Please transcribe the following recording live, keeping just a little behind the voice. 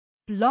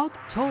Blog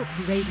Talk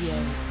Radio.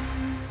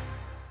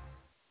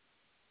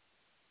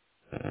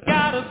 This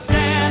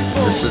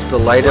is the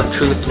Light of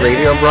Truth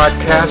radio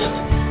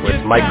broadcast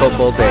with Michael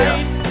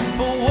Boldea.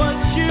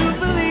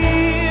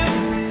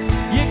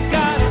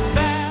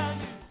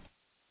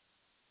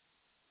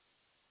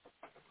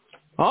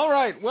 All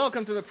right,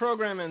 welcome to the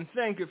program and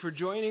thank you for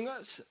joining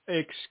us.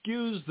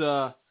 Excuse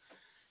the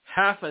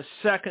half a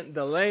second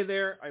delay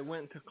there. I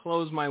went to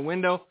close my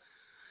window.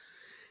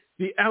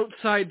 The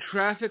outside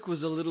traffic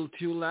was a little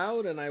too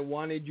loud and I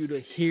wanted you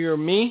to hear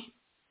me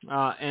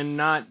and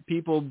not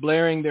people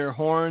blaring their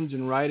horns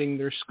and riding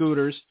their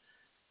scooters.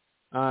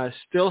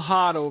 Still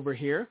hot over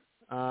here.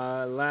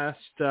 Last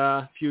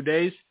few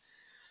days,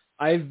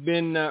 I've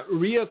been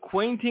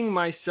reacquainting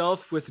myself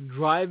with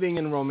driving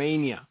in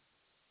Romania.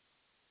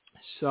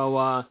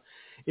 So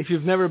if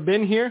you've never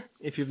been here,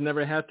 if you've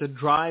never had to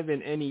drive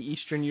in any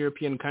Eastern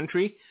European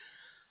country,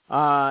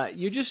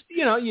 you just,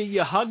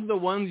 you hug the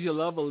ones you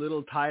love a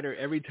little tighter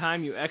every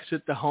time you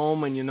exit the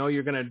home and you know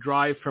you're going to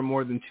drive for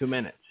more than 2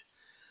 minutes.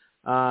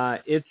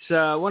 It's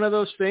one of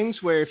those things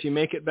where if you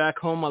make it back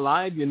home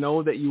alive, you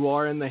know that you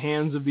are in the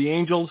hands of the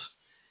angels.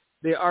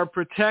 They are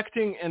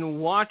protecting and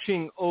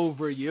watching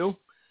over you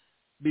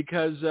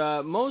because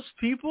most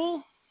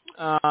people,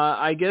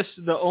 I guess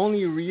the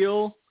only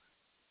real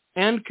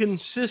and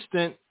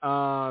consistent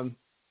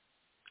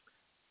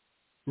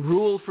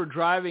rule for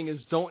driving is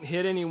don't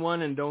hit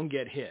anyone and don't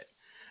get hit.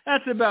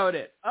 That's about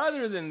it.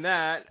 Other than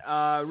that,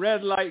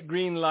 red light,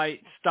 green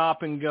light,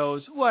 stop and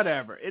goes,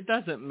 whatever. It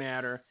doesn't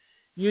matter.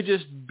 You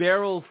just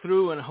barrel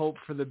through and hope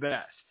for the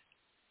best.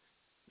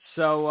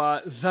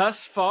 So thus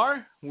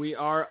far, we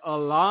are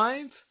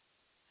alive.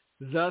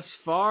 Thus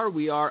far,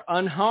 we are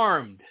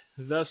unharmed.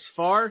 Thus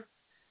far,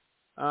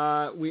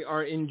 we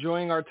are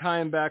enjoying our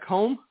time back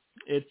home.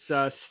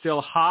 It's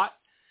still hot.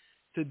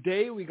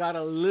 Today we got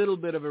a little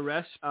bit of a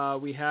rest.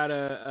 We had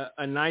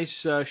a nice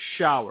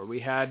shower. We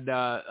had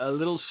a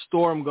little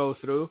storm go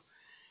through,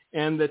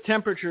 and the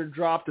temperature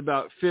dropped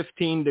about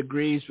 15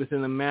 degrees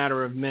within a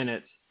matter of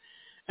minutes,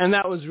 and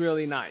that was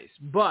really nice.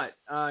 But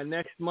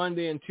next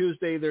Monday and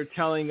Tuesday, they're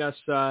telling us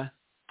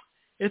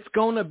it's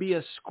going to be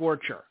a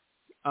scorcher.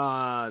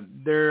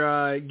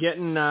 They're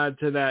getting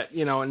to that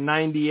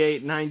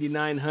 98,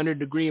 99,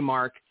 100-degree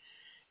mark.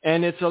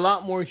 And it's a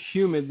lot more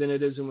humid than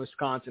it is in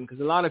Wisconsin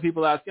because a lot of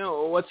people ask,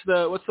 what's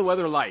the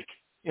weather like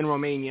in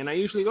Romania? And I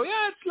usually go,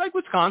 yeah, it's like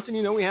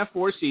Wisconsin. We have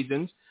 4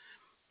 seasons.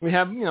 We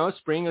have, a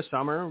spring, a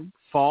summer,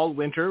 fall,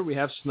 winter. We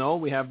have snow.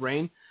 We have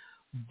rain.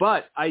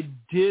 But I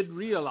did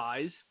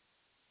realize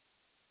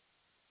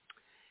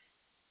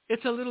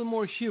it's a little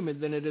more humid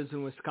than it is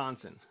in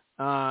Wisconsin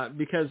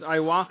because I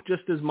walk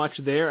just as much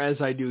there as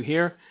I do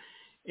here.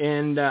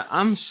 And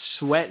I'm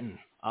sweating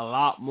a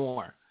lot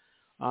more.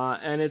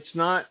 And it's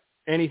not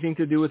anything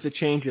to do with the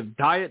change of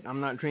diet.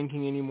 I'm not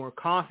drinking any more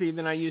coffee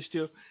than I used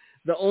to.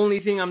 The only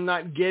thing I'm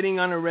not getting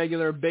on a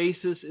regular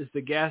basis is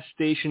the gas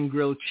station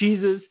grilled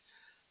cheeses.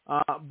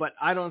 But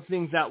I don't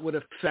think that would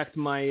affect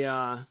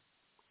my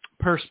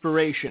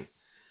perspiration.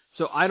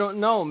 So I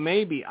don't know.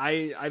 Maybe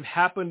I've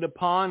happened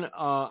upon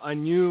a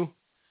new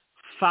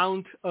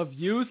fount of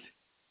youth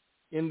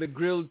in the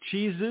grilled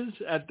cheeses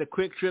at the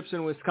Quick Trips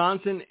in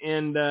Wisconsin,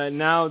 and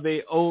now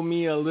they owe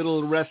me a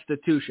little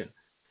restitution.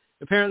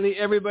 Apparently,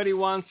 everybody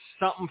wants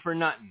something for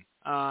nothing.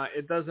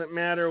 It doesn't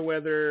matter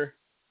whether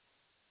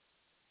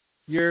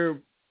you're,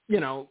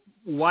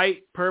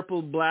 white,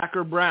 purple, black,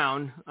 or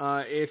brown.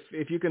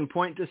 If you can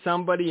point to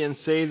somebody and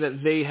say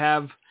that they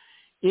have,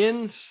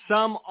 in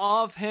some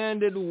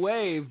offhanded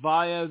way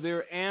via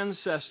their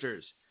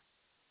ancestors,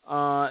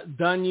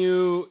 done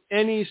you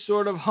any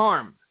sort of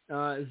harm,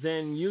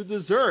 then you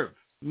deserve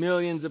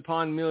millions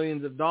upon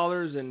millions of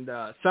dollars. And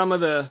some of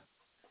the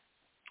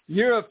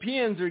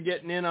Europeans are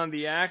getting in on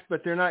the act,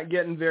 but they're not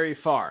getting very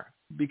far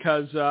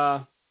because,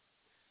 there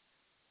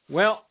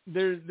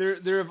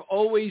have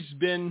always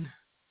been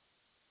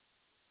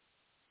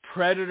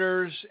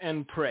predators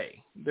and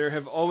prey. There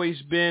have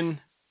always been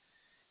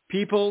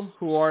people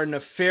who are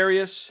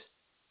nefarious,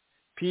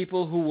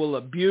 people who will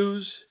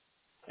abuse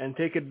and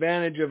take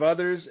advantage of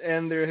others,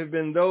 and there have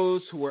been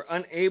those who were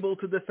unable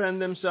to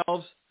defend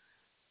themselves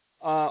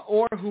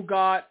or who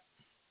got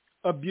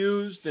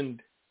abused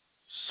and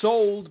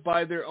sold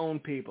by their own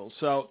people.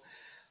 So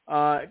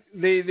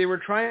they were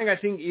trying, I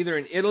think, either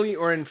in Italy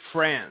or in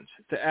France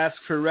to ask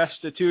for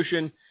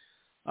restitution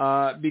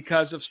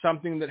because of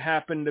something that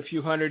happened a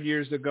few hundred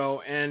years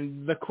ago.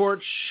 And the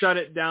courts shut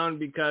it down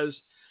because,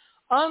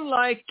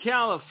 unlike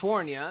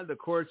California, the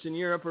courts in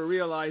Europe are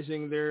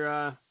realizing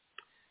they're,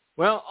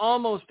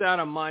 almost out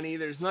of money.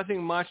 There's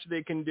nothing much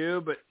they can do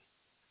but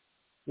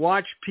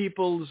watch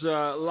people's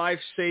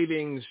life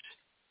savings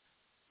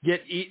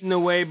get eaten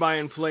away by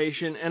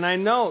inflation. And I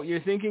know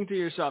you're thinking to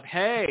yourself,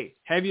 hey,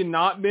 have you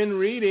not been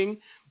reading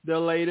the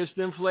latest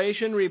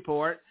inflation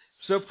report?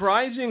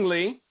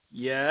 Surprisingly,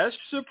 yes,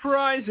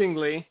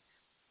 surprisingly,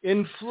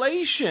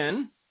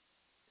 inflation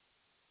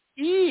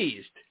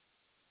eased.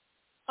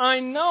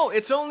 I know,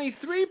 it's only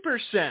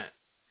 3%.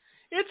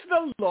 It's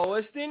the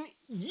lowest in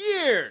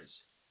years.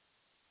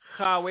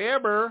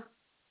 However,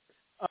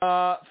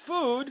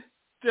 food,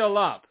 still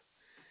up.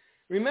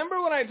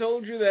 Remember when I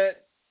told you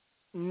that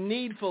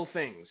needful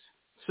things,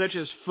 such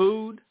as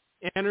food,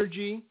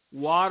 energy,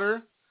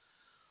 water,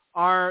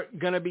 are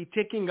going to be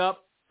ticking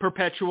up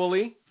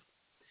perpetually?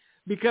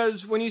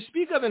 Because when you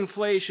speak of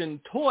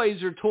inflation,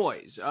 toys are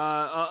toys.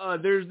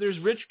 There's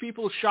rich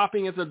people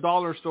shopping at the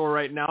dollar store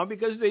right now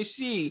because they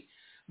see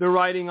the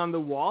writing on the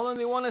wall and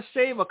they want to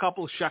save a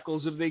couple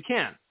shekels if they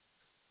can.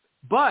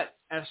 But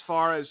as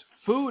far as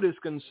food is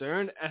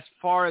concerned, as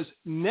far as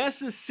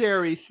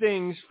necessary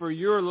things for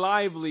your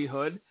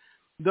livelihood,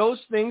 those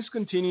things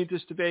continue to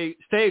stay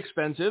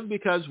expensive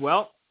because,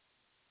 well,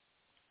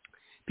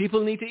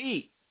 people need to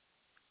eat.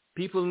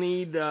 People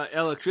need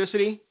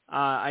electricity.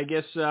 I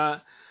guess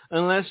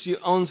unless you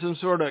own some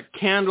sort of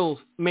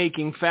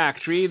candle-making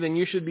factory, then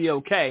you should be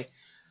okay.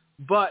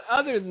 But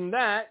other than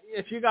that,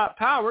 if you got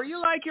power, you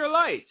like your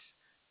lights.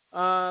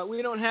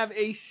 We don't have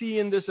AC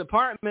in this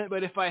apartment,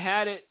 but if I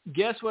had it,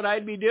 guess what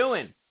I'd be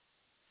doing?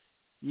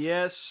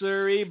 Yes,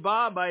 sirree,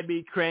 Bob, I'd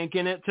be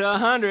cranking it to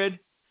 100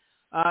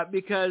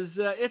 because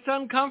it's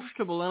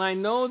uncomfortable, and I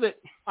know that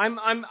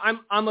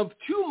I'm of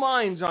two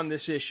minds on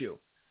this issue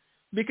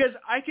because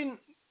I can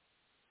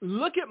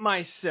look at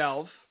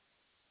myself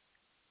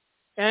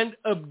and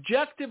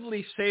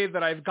objectively say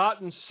that I've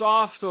gotten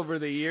soft over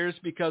the years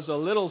because a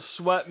little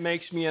sweat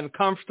makes me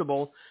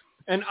uncomfortable,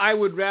 and I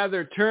would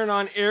rather turn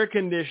on air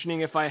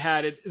conditioning if I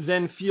had it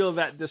than feel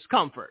that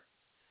discomfort.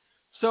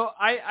 So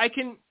I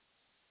can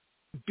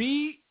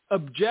be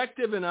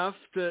objective enough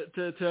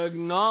to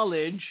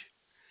acknowledge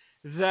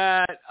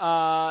that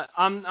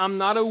I'm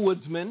not a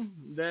woodsman,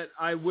 that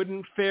I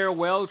wouldn't fare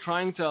well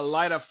trying to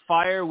light a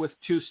fire with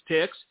two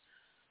sticks.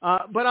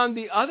 But on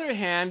the other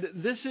hand,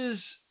 this is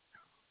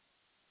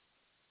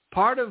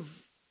part of,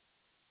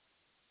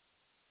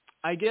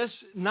 I guess,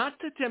 not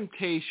the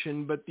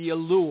temptation, but the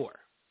allure.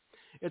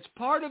 It's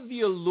part of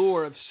the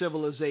allure of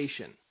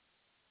civilization.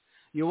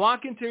 You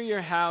walk into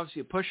your house,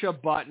 you push a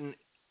button,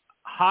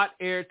 hot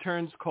air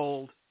turns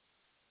cold.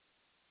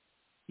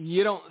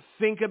 You don't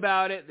think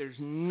about it. There's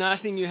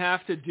nothing you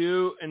have to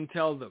do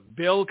until the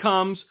bill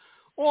comes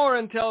or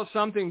until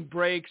something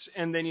breaks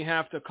and then you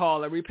have to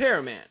call a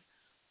repairman.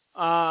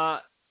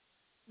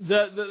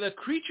 The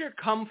creature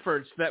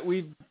comforts that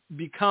we've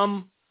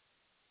become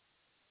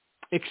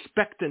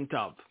expectant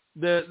of,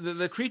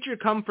 the creature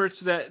comforts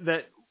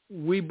that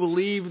we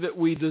believe that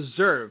we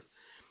deserve,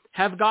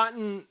 have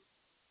gotten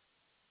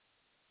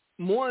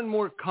more and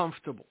more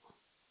comfortable.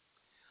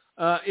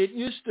 It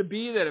used to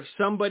be that if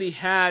somebody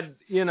had,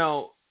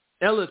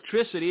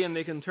 electricity and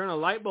they can turn a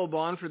light bulb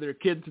on for their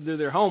kids to do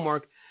their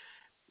homework,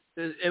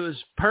 it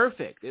was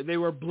perfect. They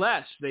were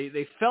blessed.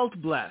 They felt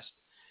blessed.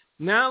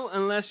 Now,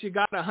 unless you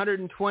got a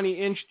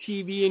 120-inch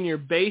TV in your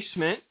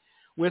basement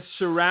with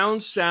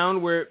surround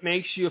sound where it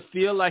makes you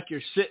feel like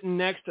you're sitting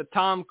next to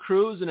Tom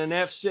Cruise in an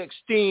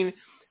F-16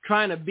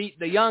 trying to beat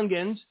the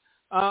youngins,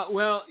 I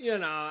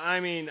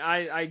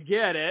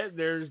get it.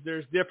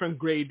 There's different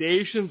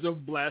gradations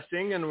of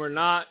blessing, and we're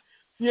not,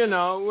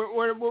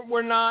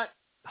 we're not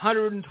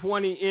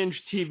 120-inch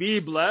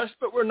TV blessed,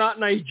 but we're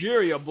not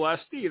Nigeria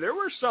blessed either.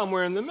 We're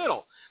somewhere in the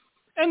middle.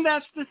 And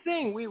that's the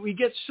thing. We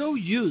get so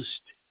used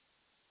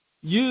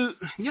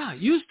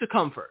to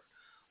comfort.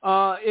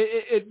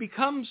 It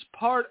becomes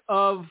part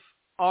of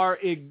our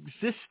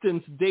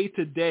existence day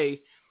to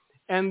day.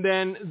 And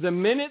then the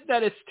minute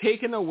that it's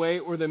taken away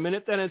or the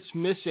minute that it's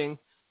missing,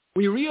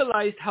 we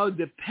realize how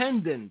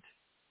dependent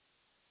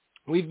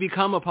we've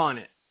become upon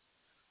it.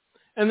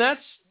 And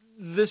that's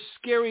the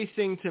scary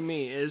thing to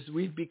me, is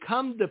we've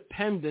become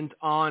dependent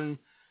on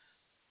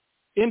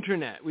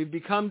internet. We've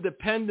become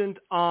dependent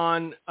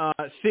on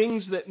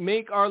things that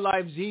make our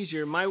lives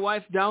easier. My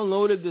wife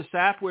downloaded this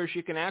app where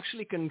she can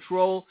actually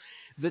control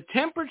the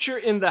temperature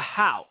in the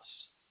house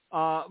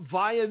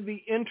via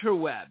the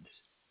interwebs.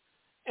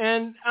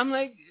 And I'm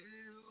like,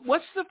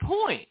 what's the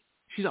point?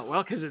 She's like,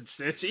 well, because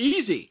it's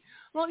easy.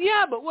 Well,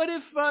 yeah, but what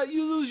if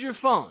you lose your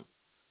phone?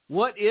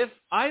 What if,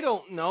 I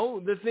don't know,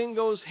 the thing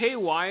goes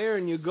haywire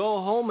and you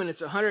go home and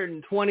it's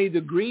 120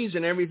 degrees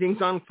and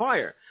everything's on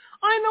fire?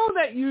 I know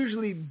that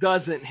usually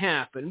doesn't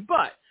happen,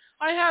 but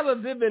I have a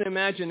vivid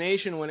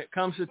imagination when it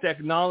comes to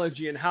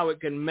technology and how it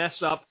can mess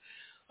up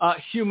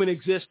human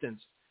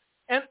existence.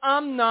 And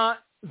I'm not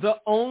the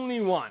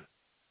only one.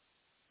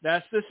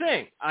 That's the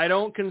thing. I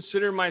don't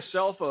consider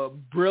myself a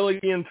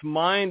brilliant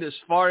mind as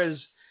far as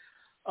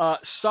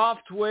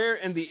software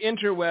and the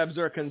interwebs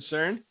are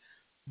concerned.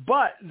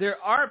 But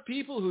there are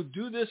people who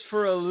do this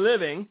for a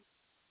living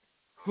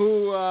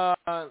who are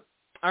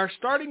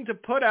starting to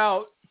put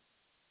out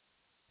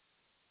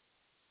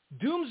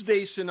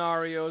doomsday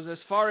scenarios as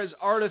far as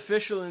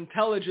artificial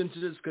intelligence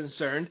is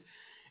concerned.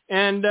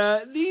 And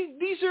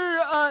these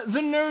are the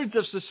nerds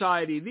of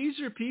society.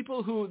 These are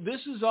people who this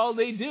is all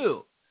they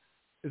do.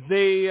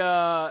 They,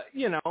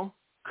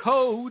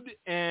 code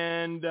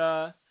and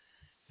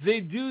they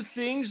do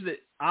things that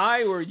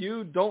I or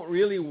you don't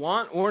really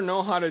want or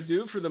know how to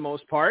do for the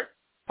most part.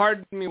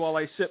 Pardon me while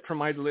I sip from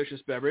my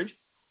delicious beverage.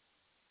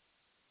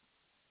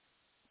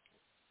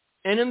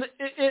 And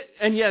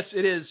and yes,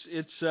 it is.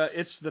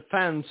 It's the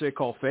Fancy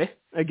Coffee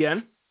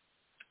again.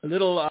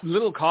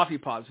 Little coffee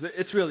pods.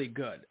 It's really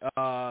good.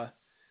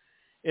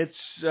 It's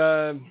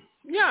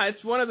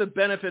one of the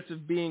benefits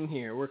of being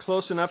here. We're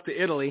close enough to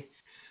Italy,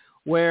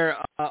 where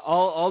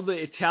all the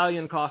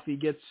Italian coffee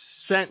gets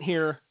sent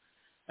here,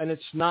 and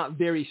it's not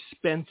very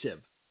expensive.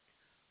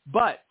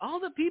 But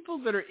all the people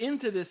that are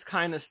into this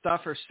kind of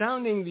stuff are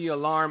sounding the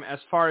alarm as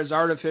far as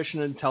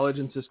artificial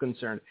intelligence is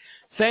concerned.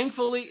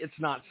 Thankfully, it's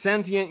not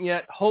sentient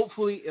yet.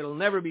 Hopefully, it'll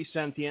never be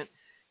sentient.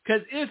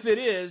 Because if it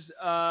is,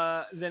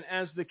 then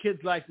as the kids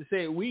like to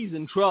say, we's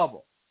in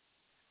trouble.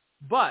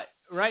 But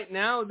right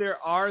now,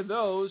 there are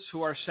those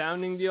who are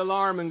sounding the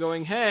alarm and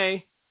going,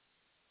 hey,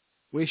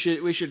 we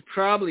should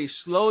probably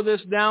slow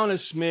this down a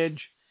smidge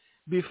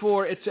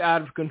before it's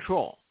out of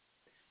control.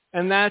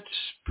 And that's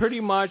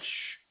pretty much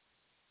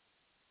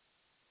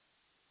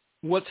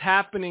what's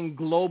happening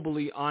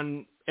globally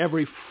on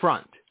every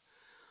front.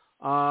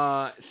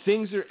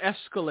 Things are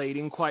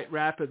escalating quite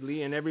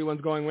rapidly, and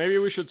everyone's going, maybe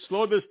we should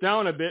slow this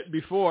down a bit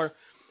before.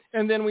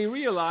 And then we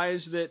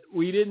realize that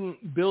we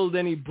didn't build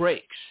any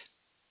brakes.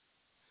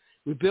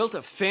 We built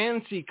a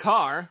fancy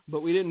car,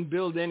 but we didn't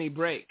build any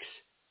brakes.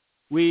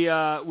 We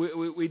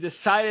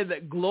decided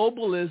that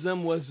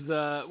globalism was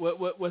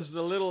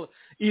the little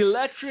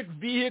electric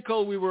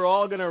vehicle we were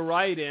all going to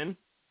ride in,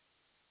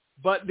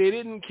 but they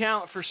didn't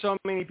count for so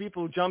many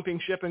people jumping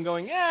ship and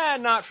going,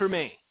 not for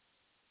me.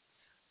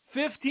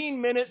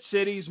 15-minute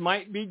cities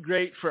might be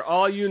great for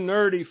all you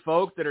nerdy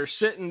folk that are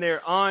sitting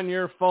there on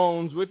your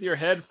phones with your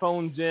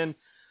headphones in,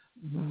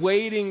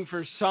 waiting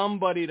for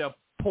somebody to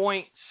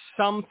point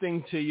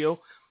something to you.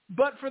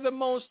 But for the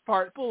most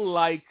part, people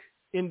like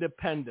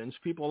independence.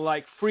 People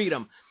like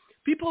freedom.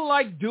 People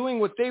like doing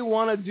what they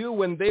want to do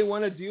when they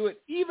want to do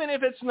it, even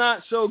if it's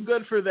not so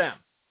good for them.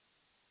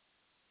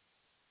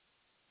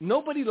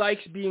 Nobody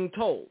likes being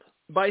told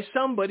by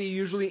somebody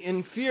usually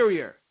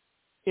inferior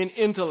in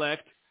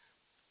intellect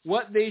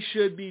what they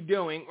should be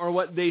doing or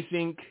what they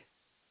think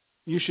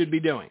you should be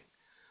doing.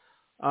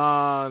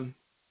 There's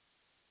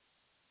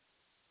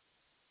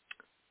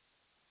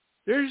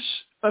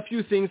a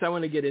few things I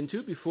want to get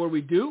into. Before we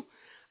do,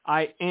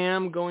 I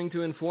am going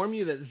to inform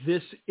you that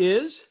this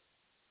is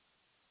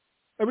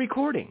a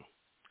recording.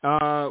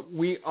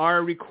 We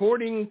are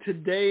recording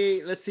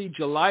today,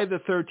 July the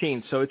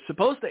 13th. So it's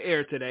supposed to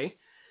air today.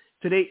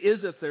 Today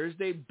is a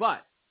Thursday,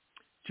 but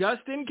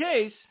just in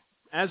case,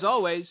 as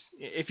always,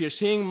 if you're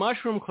seeing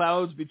mushroom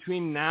clouds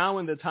between now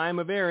and the time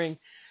of airing,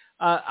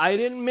 I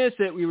didn't miss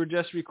it. We were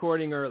just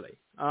recording early.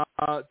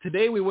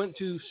 Today we went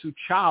to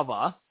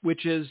Suceava,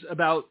 which is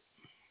about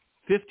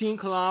 15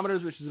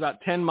 kilometers, which is about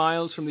 10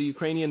 miles from the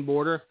Ukrainian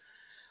border.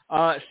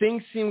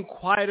 Things seem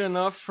quiet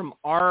enough from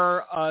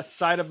our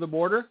side of the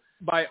border.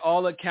 By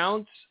all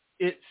accounts,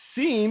 it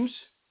seems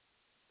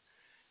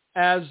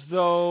as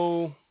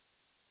though,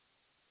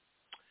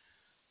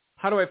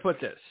 how do I put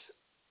this?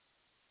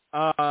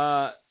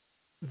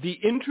 The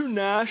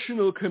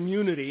international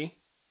community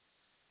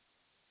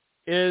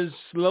is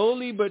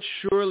slowly but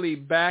surely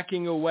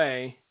backing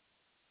away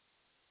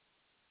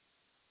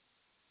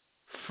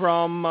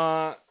from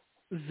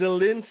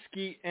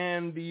Zelensky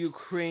and the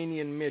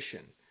Ukrainian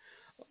mission.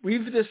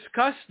 We've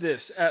discussed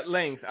this at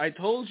length. I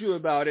told you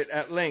about it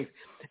at length.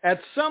 At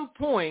some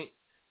point,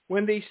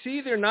 when they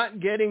see they're not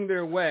getting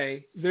their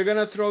way, they're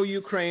going to throw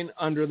Ukraine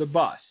under the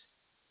bus.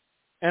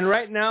 And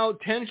right now,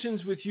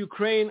 tensions with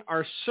Ukraine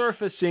are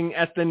surfacing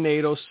at the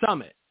NATO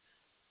summit.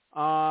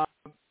 I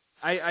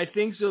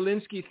think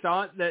Zelensky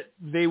thought that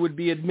they would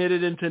be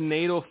admitted into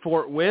NATO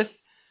forthwith.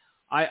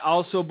 I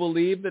also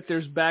believe that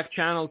there's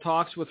back-channel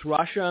talks with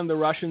Russia, and the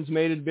Russians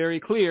made it very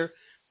clear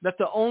that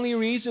the only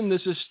reason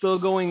this is still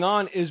going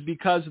on is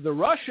because the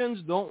Russians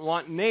don't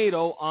want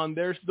NATO on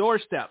their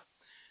doorstep.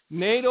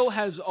 NATO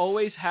has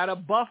always had a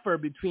buffer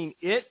between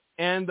it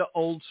and the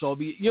old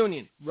Soviet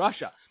Union,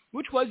 Russia,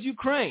 which was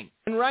Ukraine.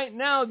 And right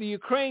now, the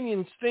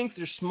Ukrainians think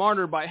they're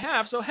smarter by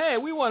half, so hey,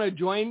 we want to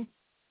join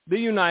the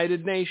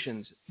United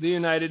Nations. The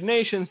United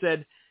Nations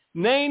said,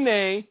 nay,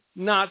 nay,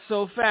 not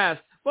so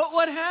fast. But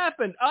what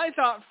happened? I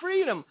thought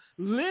freedom.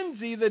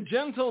 Lindsey, the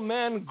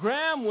gentleman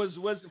Graham, was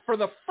for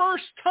the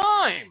first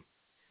time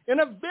in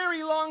a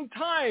very long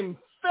time,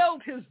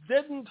 felt his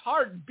deadened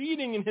heart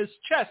beating in his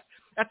chest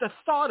at the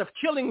thought of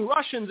killing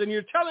Russians, and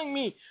you're telling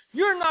me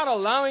you're not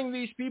allowing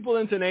these people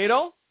into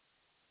NATO?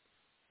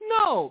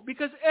 No,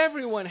 because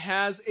everyone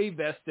has a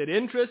vested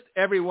interest.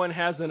 Everyone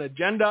has an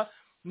agenda.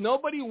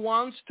 Nobody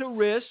wants to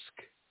risk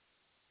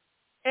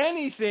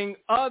anything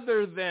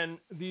other than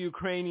the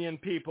Ukrainian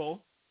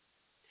people.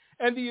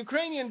 And the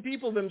Ukrainian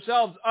people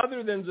themselves,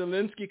 other than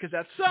Zelensky, because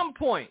at some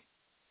point,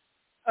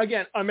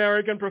 again,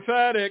 American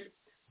prophetic,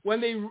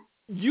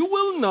 you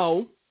will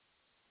know,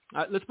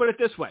 let's put it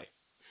this way,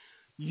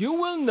 you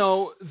will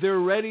know they're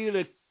ready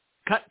to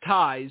cut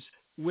ties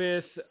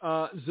with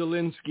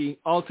Zelensky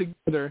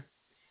altogether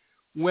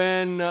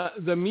when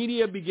the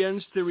media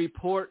begins to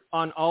report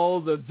on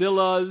all the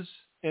villas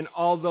and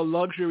all the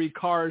luxury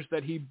cars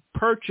that he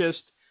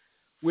purchased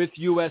with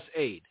U.S.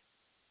 aid.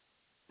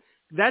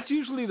 That's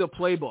usually the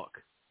playbook.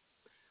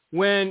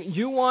 When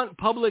you want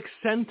public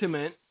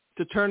sentiment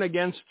to turn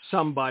against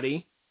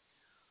somebody,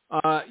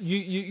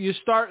 you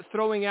start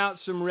throwing out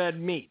some red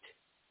meat.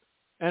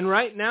 And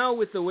right now,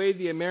 with the way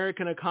the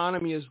American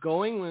economy is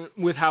going,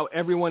 with how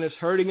everyone is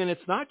hurting, and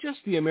it's not just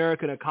the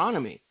American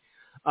economy.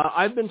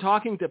 I've been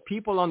talking to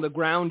people on the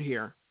ground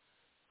here.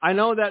 I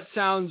know that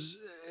sounds,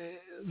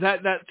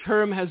 that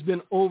term has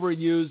been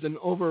overused and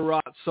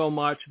overwrought so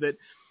much that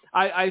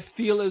I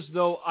feel as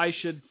though I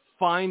should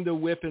find a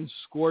whip and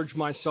scourge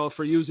myself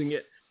for using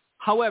it.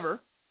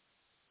 However,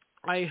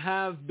 I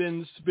have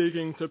been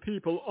speaking to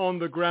people on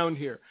the ground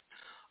here.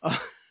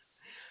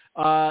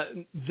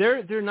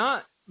 They're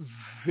not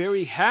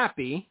very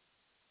happy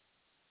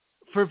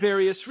for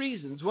various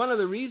reasons. One of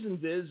the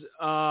reasons is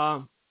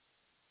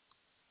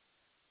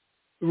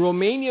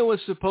Romania was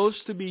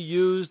supposed to be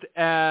used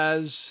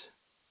as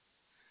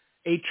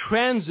a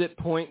transit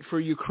point for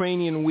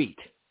Ukrainian wheat.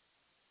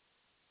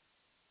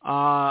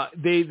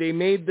 They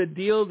made the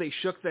deal. They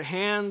shook the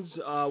hands.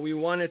 We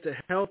wanted to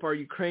help our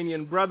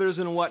Ukrainian brothers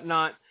and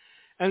whatnot.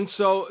 And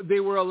so they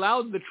were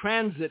allowed the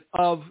transit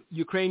of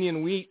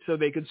Ukrainian wheat so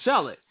they could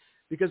sell it.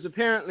 Because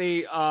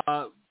apparently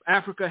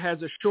Africa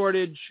has a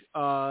shortage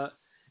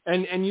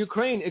and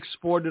Ukraine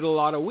exported a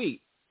lot of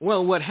wheat.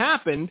 Well, what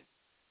happened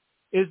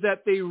is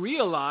that they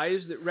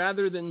realized that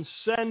rather than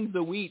send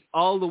the wheat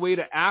all the way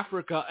to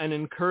Africa and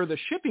incur the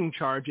shipping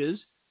charges,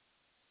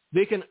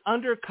 they can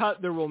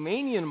undercut the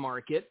Romanian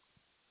market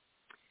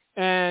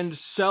and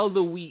sell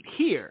the wheat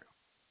here.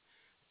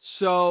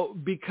 So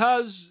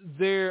because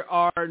there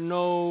are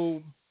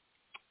no,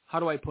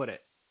 how do I put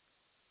it?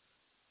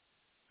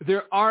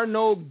 There are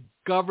no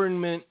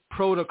government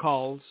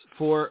protocols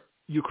for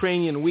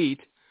Ukrainian wheat,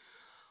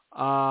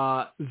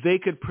 they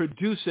could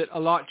produce it a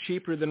lot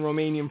cheaper than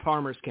Romanian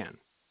farmers can.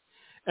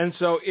 And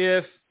so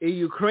if a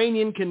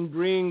Ukrainian can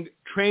bring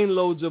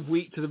trainloads of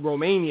wheat to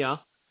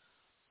Romania,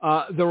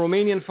 the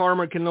Romanian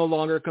farmer can no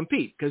longer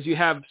compete because you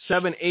have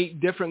 7-8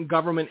 different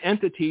government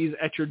entities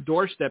at your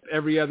doorstep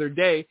every other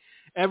day.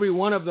 Every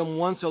one of them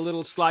wants a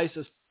little slice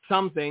of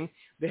something.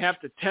 They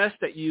have to test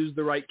that you use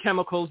the right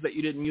chemicals, that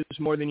you didn't use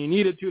more than you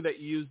needed to, that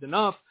you used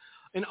enough.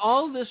 And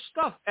all this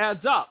stuff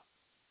adds up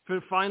for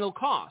the final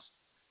cost.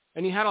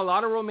 And you had a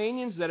lot of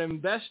Romanians that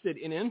invested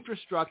in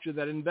infrastructure,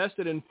 that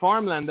invested in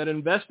farmland, that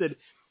invested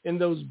in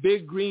those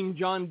big green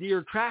John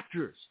Deere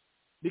tractors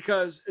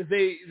because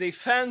they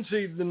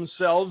fancied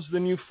themselves the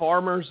new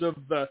farmers of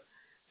the,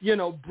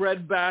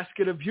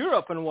 breadbasket of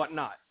Europe and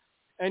whatnot.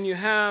 And you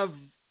have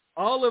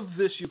all of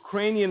this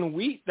Ukrainian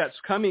wheat that's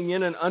coming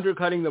in and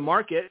undercutting the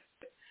market,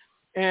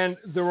 and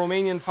the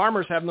Romanian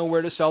farmers have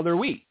nowhere to sell their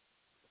wheat.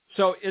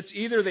 So it's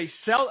either they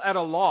sell at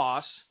a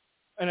loss,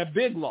 and a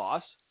big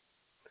loss,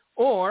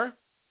 or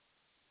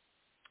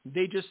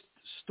they just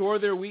store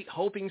their wheat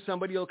hoping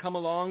somebody will come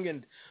along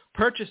and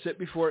purchase it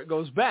before it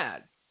goes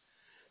bad.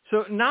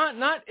 So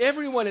not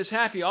everyone is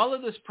happy. All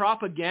of this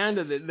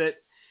propaganda that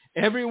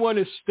everyone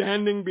is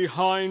standing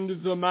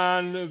behind the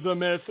man, the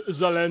myth,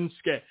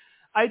 Zelensky.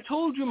 I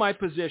told you my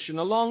position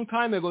a long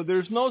time ago.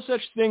 There's no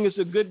such thing as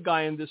a good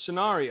guy in this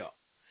scenario.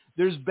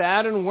 There's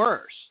bad and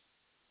worse.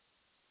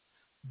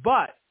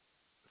 But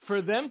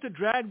for them to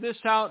drag this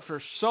out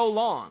for so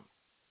long,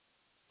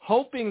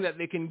 hoping that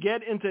they can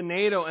get into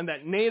NATO and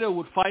that NATO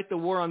would fight the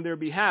war on their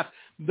behalf,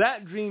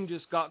 that dream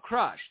just got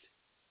crushed.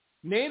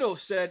 NATO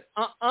said,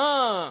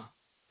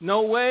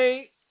 no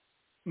way,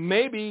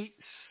 maybe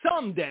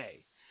someday,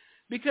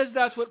 because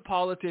that's what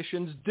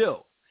politicians do.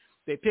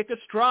 They pick a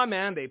straw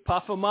man, they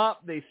puff him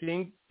up, they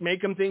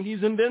make him think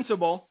he's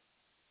invincible,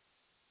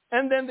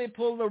 and then they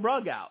pull the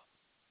rug out.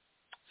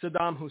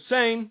 Saddam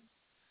Hussein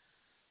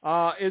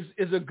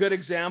is a good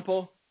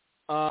example.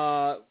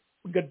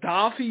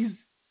 Gaddafi's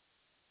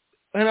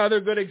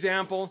another good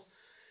example.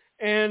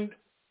 And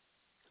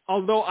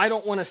although I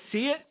don't want to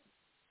see it,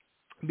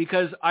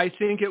 because I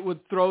think it would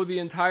throw the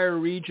entire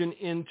region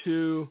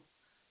into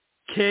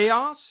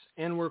chaos,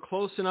 and we're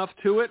close enough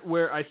to it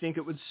where I think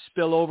it would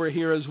spill over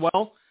here as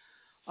well.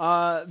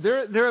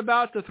 They're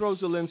about to throw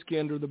Zelensky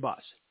under the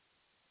bus.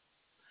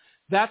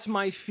 That's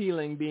my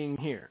feeling being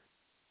here.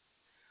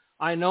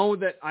 I know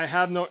that I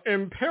have no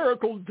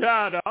empirical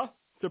data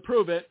to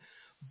prove it,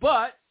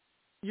 but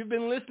you've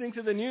been listening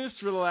to the news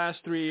for the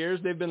last 3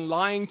 years. They've been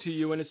lying to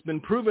you, and it's been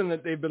proven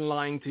that they've been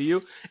lying to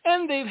you,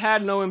 and they've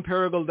had no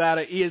empirical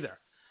data either.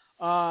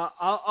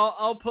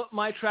 I'll put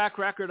my track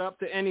record up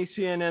to any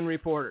CNN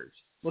reporters.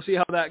 We'll see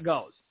how that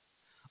goes.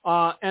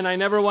 And I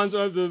never once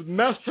said the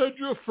message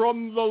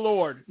from the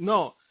Lord.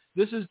 No,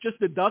 this is just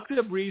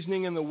deductive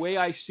reasoning and the way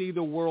I see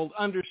the world,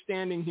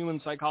 understanding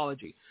human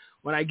psychology.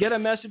 When I get a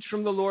message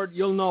from the Lord,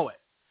 you'll know it,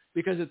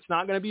 because it's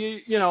not going to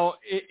be,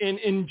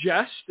 in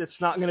jest. It's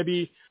not going to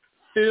be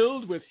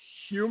filled with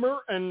humor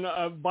and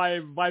by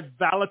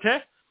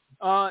vitality.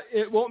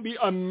 It won't be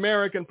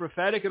American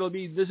prophetic. It'll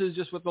be, this is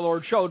just what the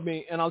Lord showed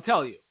me, and I'll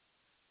tell you.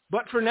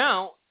 But for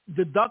now,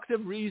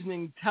 deductive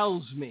reasoning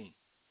tells me,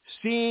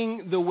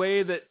 seeing the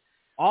way that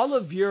all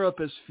of Europe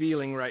is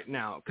feeling right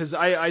now, because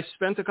I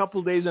spent a couple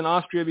of days in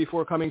Austria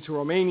before coming to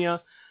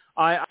Romania.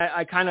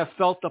 I kind of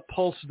felt the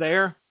pulse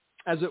there,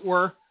 as it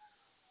were.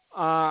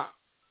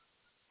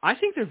 I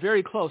think they're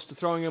very close to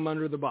throwing him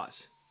under the bus.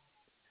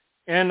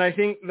 And I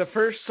think the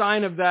first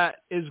sign of that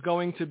is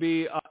going to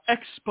be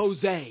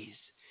exposés,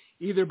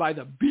 either by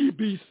the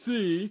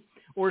BBC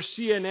or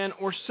CNN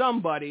or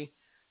somebody,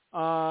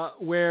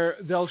 where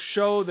they'll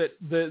show that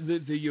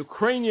the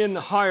Ukrainian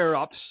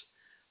higher-ups,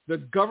 the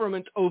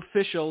government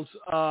officials,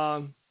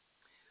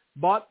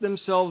 bought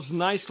themselves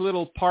nice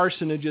little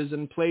parsonages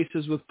in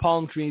places with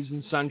palm trees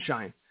and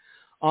sunshine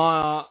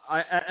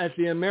at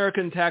the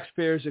American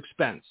taxpayers'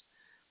 expense.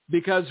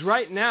 Because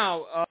right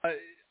now,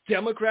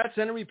 Democrats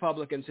and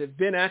Republicans have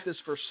been at this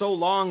for so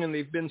long, and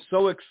they've been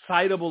so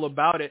excitable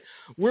about it.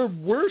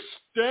 We're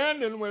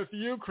standing with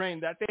Ukraine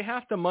that they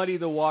have to muddy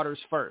the waters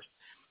first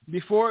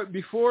before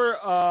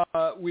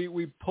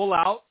we pull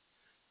out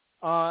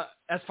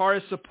as far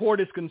as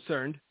support is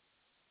concerned.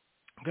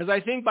 Because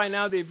I think by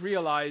now they've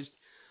realized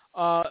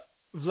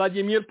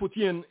Vladimir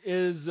Putin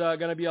is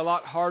going to be a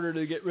lot harder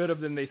to get rid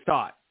of than they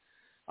thought.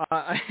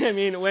 I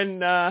mean,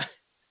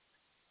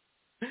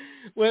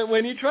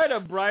 when you try to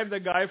bribe the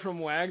guy from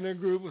Wagner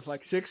Group with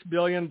like $6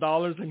 billion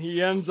and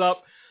he ends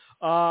up,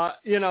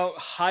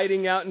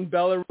 hiding out in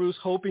Belarus,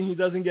 hoping he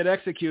doesn't get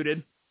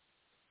executed.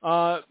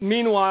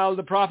 Meanwhile,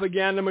 the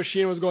propaganda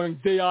machine was going,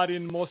 they are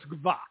in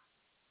Moscow.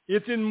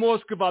 It's in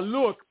Moscow.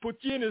 Look,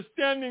 Putin is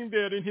standing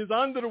there in his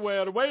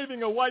underwear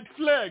waving a white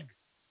flag.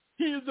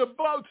 He is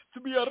about to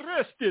be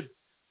arrested.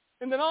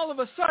 And then all of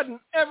a sudden,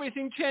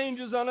 everything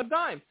changes on a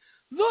dime.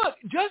 Look,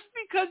 just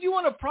because you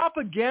want to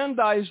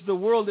propagandize the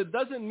world, it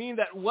doesn't mean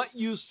that what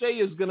you say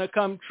is going to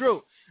come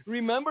true.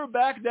 Remember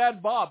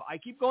Baghdad Bob. I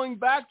keep going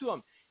back to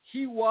him.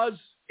 He was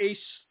a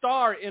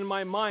star in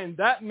my mind.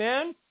 That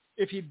man,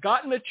 if he'd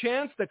gotten a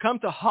chance to come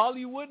to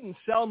Hollywood and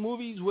sell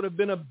movies, would have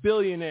been a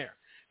billionaire.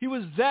 He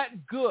was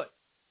that good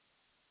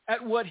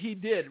at what he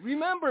did.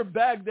 Remember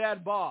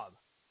Baghdad Bob.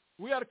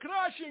 We are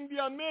crushing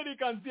the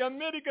Americans. The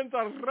Americans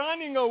are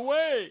running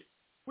away.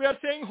 We are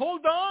saying,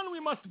 hold on, we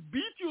must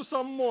beat you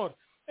some more.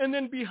 And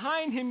then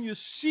behind him, you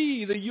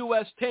see the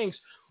U.S. tanks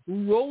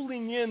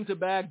rolling into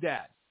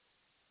Baghdad.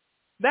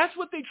 That's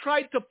what they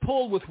tried to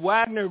pull with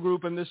Wagner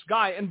Group and this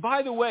guy. And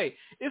by the way,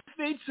 if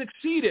they'd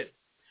succeeded,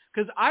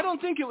 because I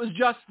don't think it was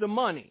just the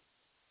money.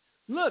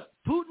 Look,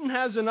 Putin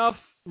has enough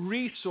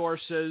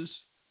resources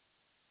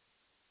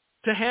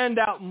to hand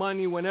out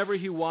money whenever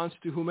he wants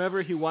to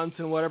whomever he wants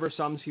and whatever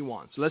sums he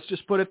wants. Let's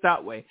just put it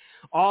that way.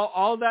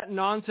 All that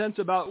nonsense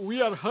about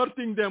we are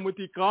hurting them with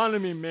the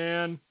economy,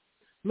 man.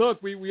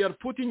 Look, we are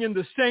putting in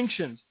the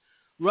sanctions.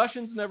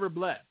 Russians never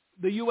bled.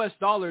 The U.S.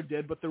 dollar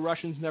did, but the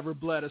Russians never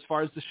bled as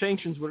far as the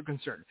sanctions were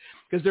concerned.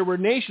 Because there were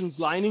nations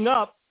lining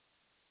up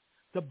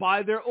to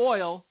buy their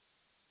oil.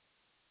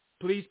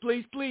 Please,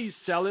 please, please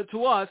sell it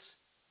to us.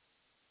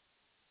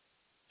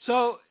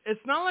 So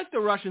it's not like the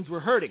Russians were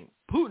hurting.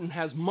 Putin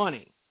has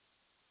money.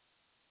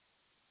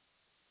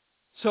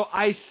 So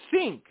I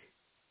think,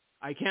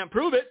 I can't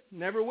prove it,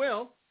 never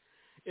will,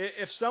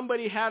 if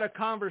somebody had a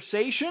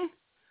conversation,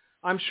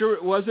 I'm sure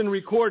it wasn't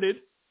recorded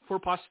for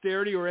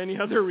posterity or any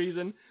other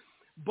reason,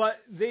 but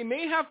they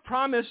may have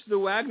promised the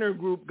Wagner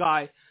Group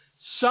guy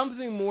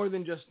something more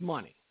than just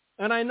money.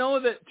 And I know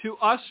that to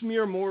us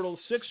mere mortals,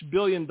 $6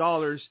 billion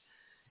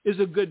is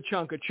a good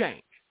chunk of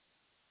change.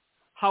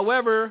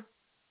 However,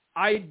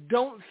 I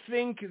don't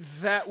think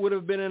that would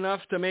have been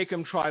enough to make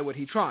him try what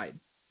he tried.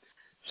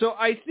 So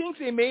I think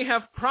they may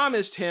have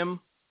promised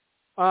him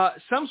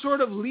some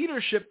sort of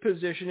leadership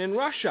position in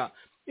Russia.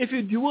 If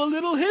you do a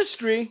little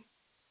history,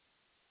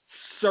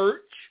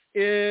 search,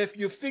 if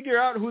you figure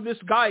out who this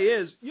guy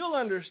is, you'll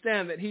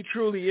understand that he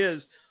truly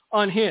is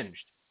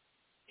unhinged.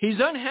 He's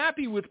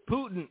unhappy with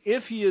Putin,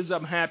 if he is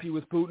unhappy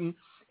with Putin,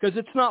 because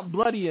it's not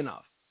bloody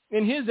enough.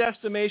 In his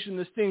estimation,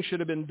 this thing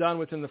should have been done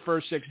within the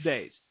first 6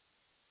 days.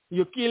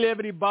 You kill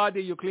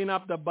everybody, you clean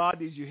up the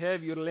bodies, you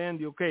have your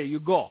land, okay, you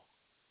go.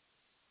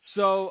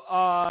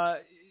 So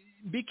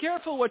be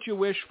careful what you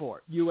wish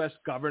for, U.S.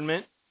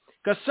 government,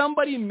 because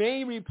somebody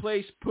may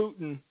replace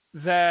Putin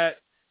that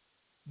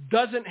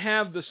doesn't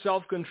have the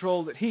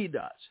self-control that he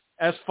does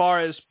as far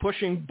as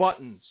pushing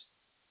buttons.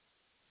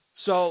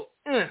 So,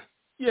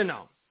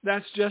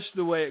 that's just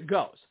the way it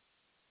goes.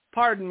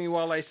 Pardon me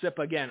while I sip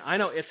again. I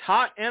know it's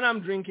hot and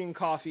I'm drinking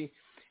coffee.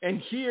 And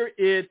here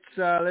it's,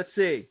 let's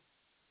see,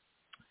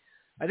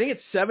 I think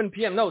it's 7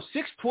 p.m. No,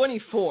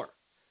 6:24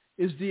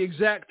 is the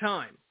exact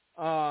time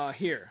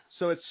here.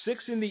 So it's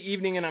 6 in the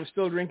evening and I'm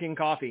still drinking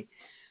coffee.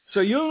 So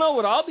you'll know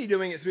what I'll be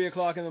doing at 3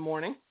 o'clock in the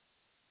morning.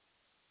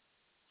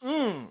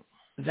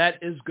 That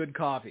is good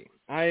coffee.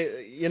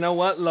 You know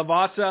what?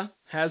 Lavazza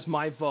has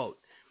my vote.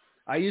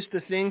 I used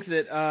to think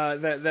that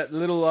that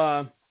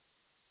little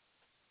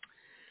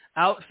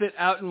outfit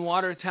out in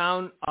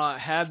Watertown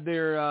had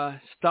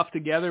their stuff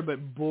together,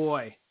 but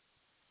boy,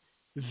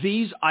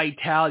 these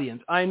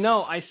Italians. I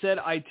know I said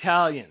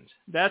Italians.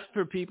 That's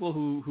for people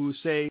who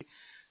say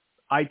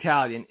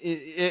Italian.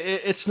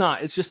 It's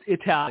not. It's just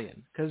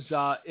Italian. Because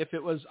if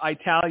it was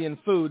Italian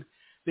food,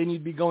 then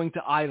you'd be going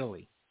to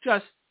Italy.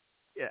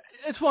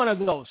 It's one of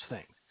those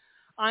things.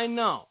 I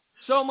know.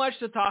 So much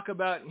to talk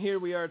about, and here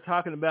we are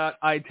talking about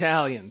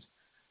Italians.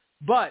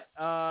 But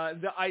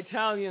the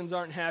Italians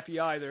aren't happy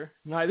either.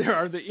 Neither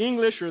are the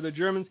English or the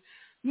Germans.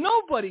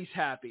 Nobody's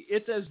happy.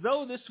 It's as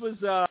though this was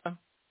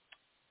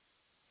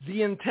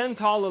the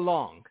intent all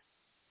along,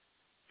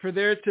 for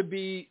there to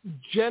be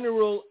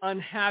general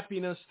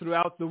unhappiness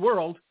throughout the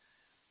world,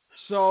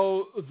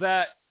 so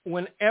that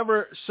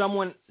whenever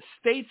someone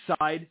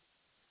stateside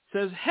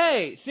says,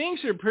 hey,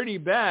 things are pretty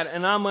bad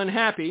and I'm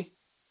unhappy,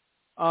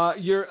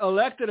 your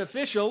elected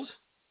officials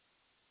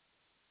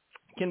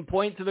can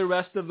point to the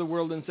rest of the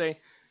world and say,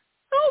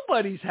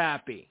 nobody's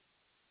happy.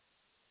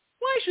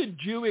 Why should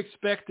you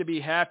expect to be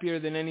happier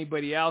than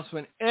anybody else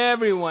when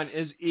everyone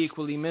is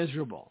equally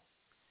miserable?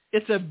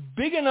 It's a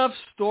big enough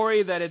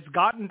story that it's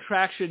gotten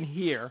traction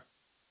here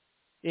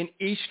in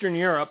Eastern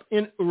Europe,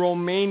 in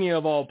Romania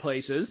of all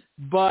places.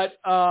 But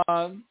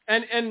and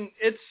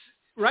it's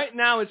right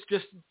now it's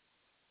just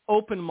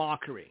open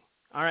mockery.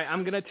 All right,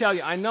 I'm going to tell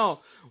you, I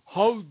know,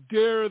 how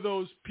dare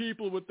those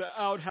people with the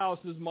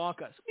outhouses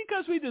mock us?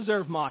 Because we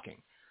deserve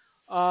mocking.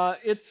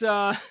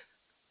 It's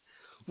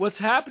what's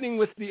happening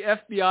with the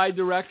FBI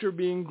director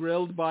being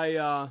grilled by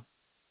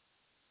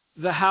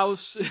the House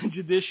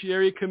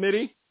Judiciary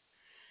Committee,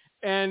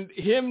 and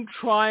him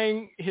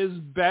trying his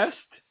best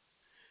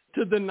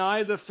to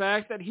deny the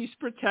fact that he's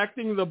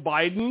protecting the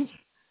Bidens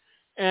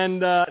and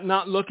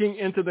not looking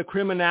into the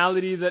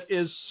criminality that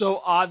is so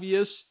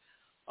obvious.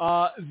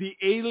 The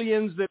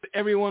aliens that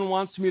everyone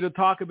wants me to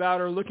talk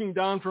about are looking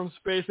down from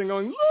space and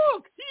going,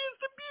 look, he is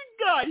the big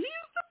guy. He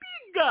is the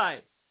big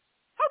guy.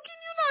 How can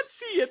you not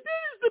see it?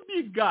 There is the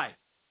big guy.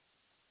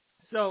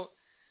 So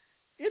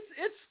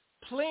it's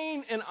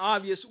plain and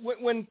obvious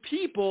when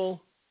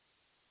people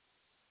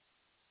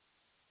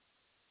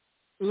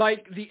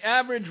like the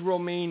average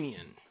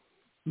Romanian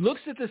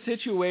looks at the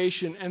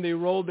situation and they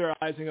roll their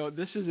eyes and go,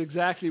 this is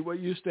exactly what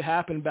used to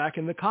happen back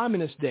in the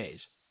communist days.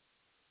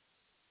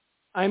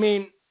 I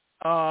mean,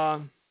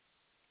 Nicolae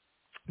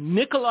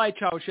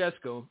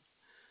Ceausescu,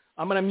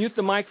 I'm going to mute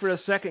the mic for a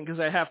second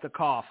because I have to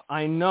cough.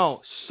 I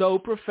know, so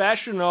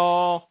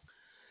professional.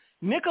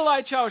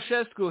 Nicolae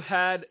Ceausescu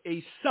had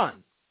a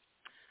son.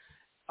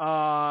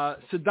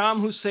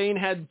 Saddam Hussein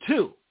had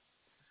two,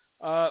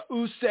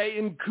 Usei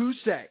and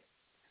Kusei.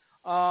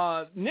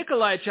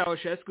 Nicolae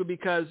Ceausescu,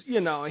 because,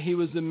 he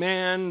was a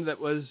man that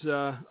was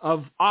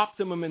of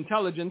optimum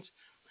intelligence,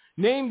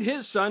 named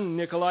his son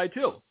Nicolae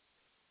too.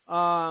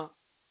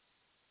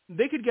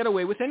 They could get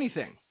away with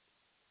anything.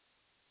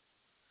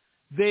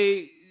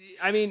 The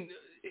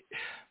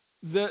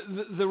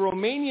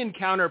Romanian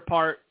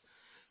counterpart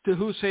to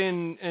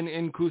Hussein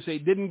and Kusei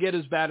didn't get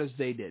as bad as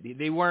they did.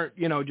 They weren't,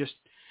 just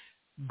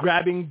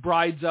grabbing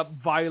brides up,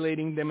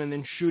 violating them, and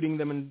then shooting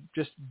them and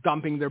just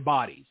dumping their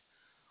bodies.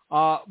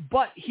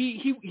 But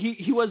he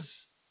was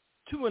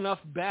to enough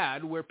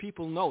bad where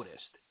people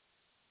noticed.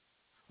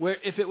 Where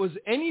if it was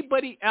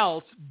anybody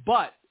else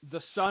but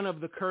the son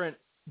of the current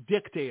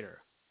dictator,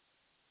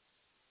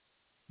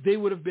 they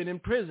would have been in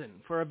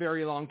prison for a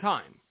very long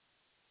time.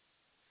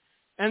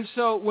 And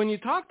so when you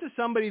talk to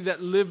somebody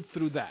that lived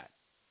through that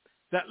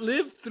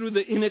lived through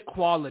the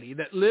inequality,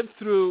 that lived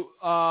through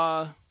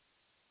the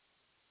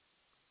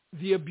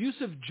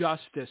abuse of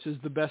justice is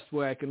the best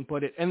way I can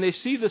put it, and they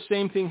see the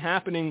same thing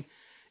happening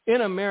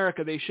in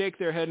America, they shake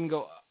their head and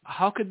go,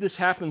 how could this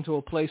happen to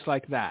a place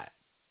like that?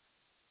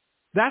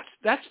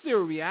 That's their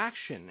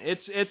reaction.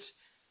 It's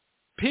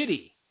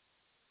pity.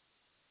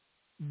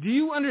 Do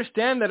you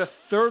understand that a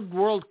third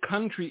world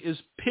country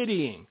is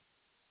pitying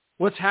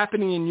what's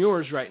happening in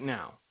yours right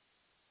now?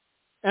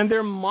 And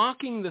they're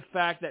mocking the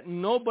fact that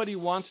nobody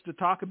wants to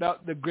talk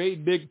about the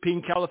great big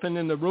pink elephant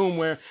in the room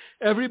where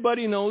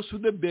everybody knows who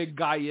the big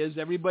guy is.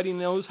 Everybody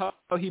knows how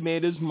he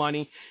made his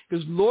money.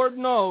 Because Lord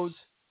knows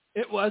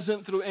it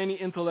wasn't through any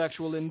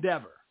intellectual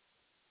endeavor.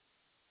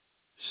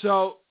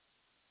 So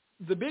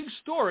the big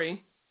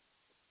story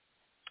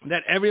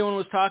that everyone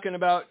was talking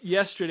about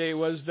yesterday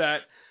was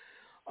that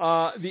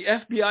the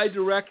FBI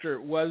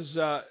director was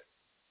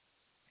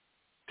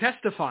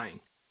testifying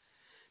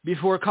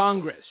before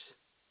Congress.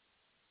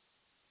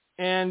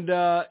 And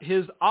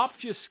his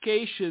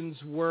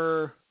obfuscations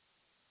were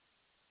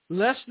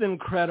less than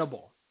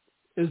credible,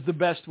 is the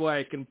best way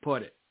I can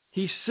put it.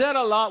 He said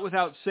a lot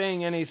without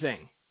saying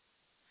anything.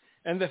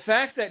 And the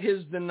fact that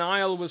his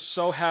denial was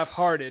so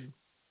half-hearted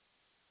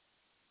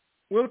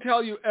will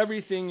tell you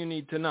everything you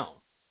need to know.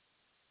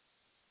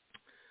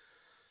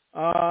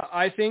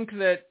 I think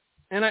that,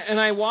 and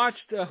I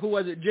watched, who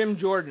was it, Jim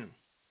Jordan,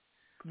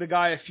 the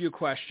guy, A Few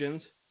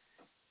Questions,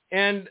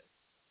 and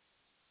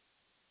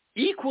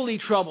equally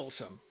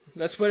troublesome,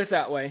 let's put it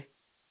that way,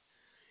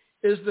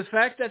 is the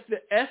fact that the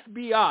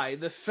FBI,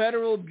 the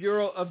Federal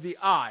Bureau of the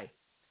Eye,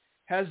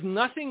 has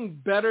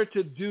nothing better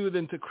to do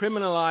than to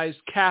criminalize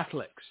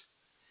Catholics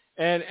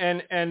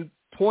and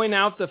point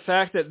out the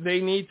fact that they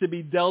need to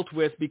be dealt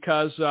with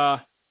because,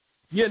 them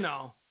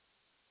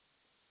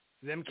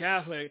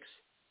Catholics.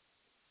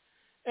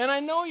 And I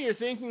know you're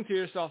thinking to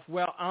yourself,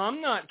 well,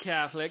 I'm not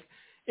Catholic.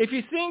 if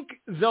you think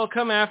they'll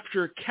come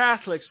after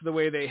Catholics the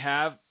way they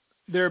have,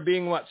 there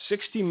being,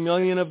 60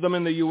 million of them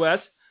in the U.S.,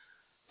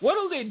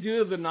 what'll they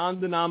do to the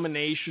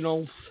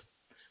non-denominationals?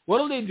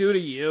 What'll they do to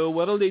you?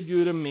 What'll they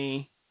do to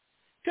me?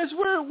 Because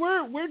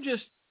we're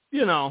just,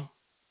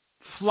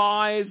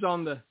 flies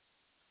on the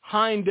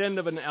hind end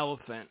of an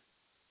elephant.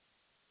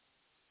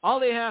 All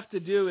they have to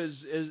do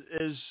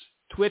is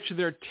twitch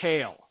their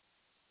tail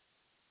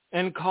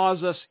and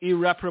cause us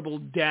irreparable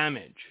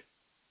damage.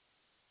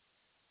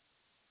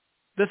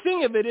 The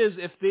thing of it is,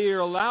 if they are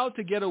allowed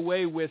to get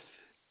away with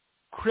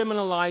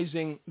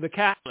criminalizing the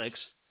Catholics,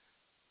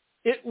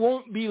 it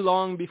won't be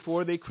long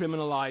before they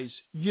criminalize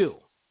you.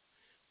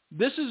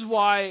 This is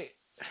why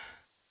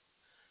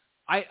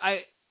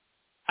I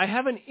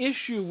have an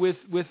issue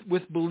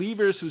with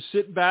believers who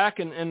sit back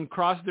and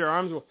cross their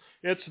arms. Well,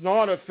 it's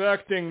not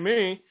affecting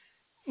me.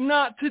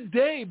 Not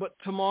today, but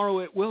tomorrow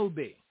it will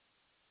be.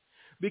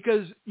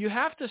 Because you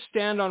have to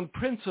stand on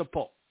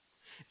principle.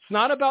 It's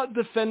not about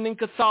defending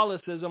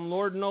Catholicism.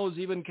 Lord knows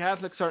even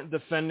Catholics aren't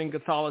defending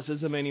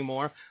Catholicism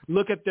anymore.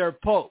 Look at their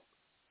Pope.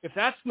 If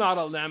that's not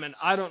a lemon,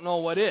 I don't know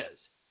what is.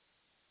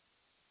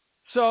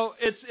 So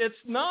it's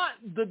not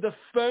the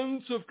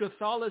defense of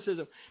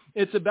Catholicism.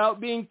 It's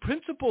about being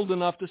principled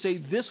enough to say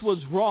this was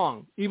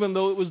wrong, even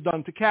though it was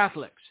done to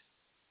Catholics.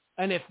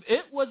 And if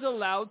it was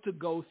allowed to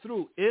go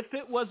through, if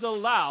it was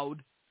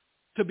allowed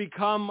to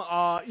become,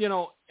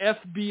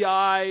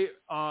 FBI,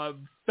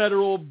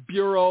 Federal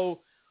Bureau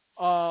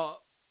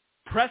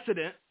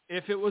precedent,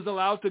 if it was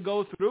allowed to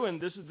go through,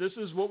 and this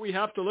is what we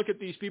have to look at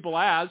these people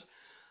as,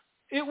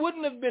 it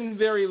wouldn't have been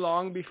very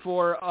long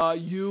before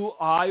you,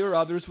 I, or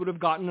others would have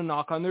gotten a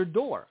knock on their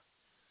door.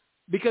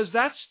 Because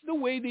that's the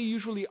way they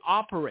usually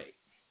operate.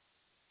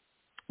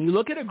 You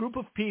look at a group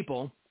of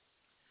people,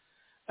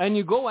 and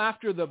you go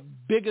after the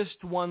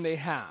biggest one they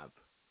have.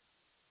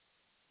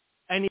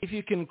 And if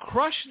you can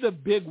crush the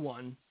big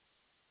one,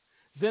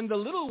 then the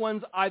little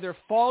ones either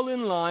fall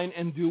in line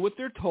and do what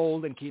they're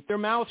told and keep their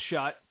mouth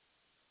shut,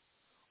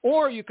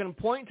 or you can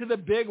point to the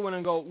big one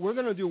and go, we're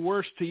going to do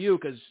worse to you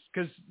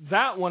because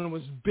that one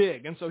was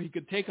big, and so he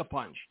could take a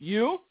punch.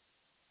 You?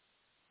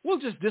 We'll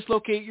just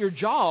dislocate your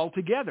jaw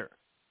altogether.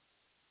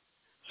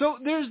 So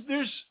there's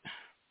this.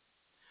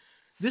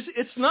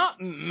 It's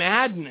not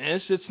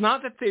madness. It's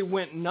not that they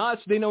went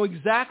nuts. They know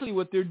exactly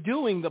what they're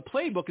doing. The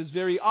playbook is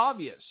very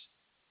obvious.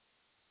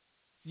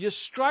 You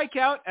strike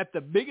out at the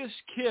biggest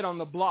kid on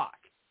the block.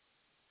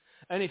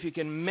 And if you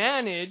can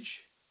manage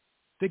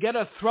to get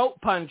a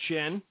throat punch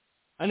in,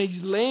 and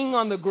he's laying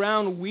on the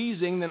ground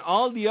wheezing, then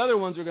all the other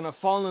ones are going to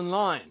fall in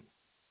line.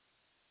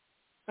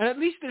 And at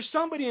least there's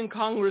somebody in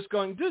Congress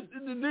going,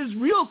 there's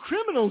real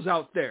criminals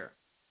out there.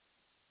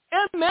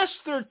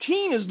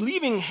 MS-13 is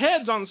leaving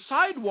heads on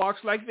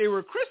sidewalks like they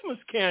were Christmas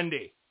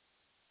candy.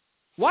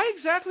 Why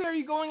exactly are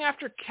you going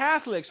after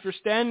Catholics for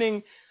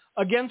standing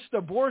against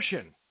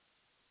abortion?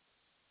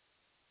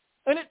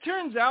 And it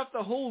turns out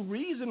the whole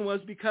reason was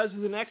because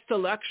the next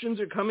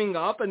elections are coming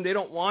up and they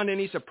don't want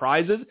any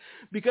surprises.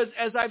 Because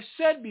as I've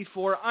said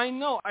before, I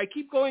know I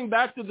keep going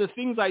back to the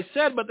things I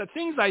said, but the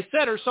things I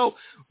said are so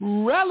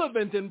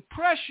relevant and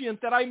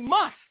prescient that I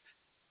must.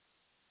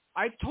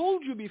 I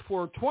told you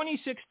before,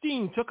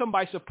 2016 took them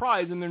by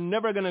surprise, and they're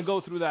never going to go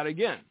through that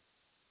again.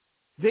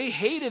 They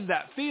hated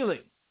that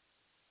feeling.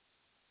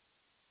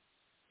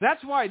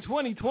 That's why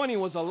 2020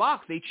 was a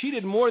lock. They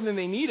cheated more than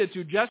they needed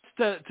to just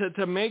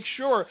to make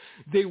sure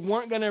they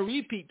weren't going to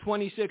repeat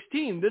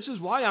 2016. This is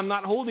why I'm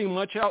not holding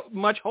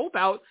much hope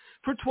out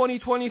for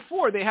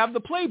 2024. They have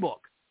the playbook.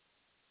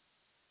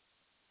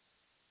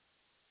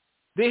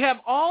 They have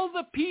all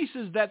the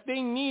pieces that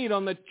they need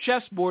on the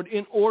chessboard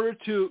in order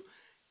to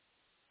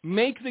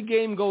make the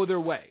game go their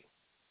way.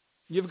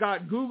 You've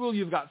got Google,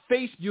 you've got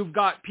Facebook, you've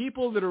got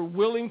people that are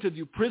willing to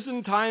do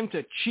prison time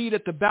to cheat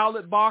at the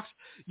ballot box.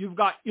 You've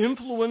got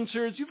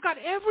influencers. You've got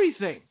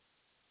everything.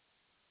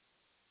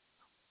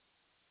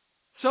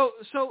 So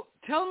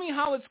tell me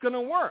how it's going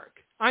to work.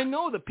 I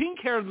know the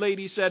pink-haired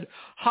lady said,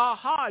 ha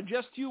ha,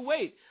 just you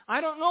wait.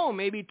 I don't know,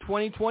 maybe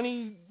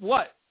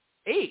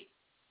 2028,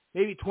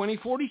 maybe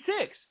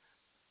 2046.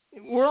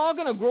 We're all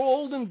going to grow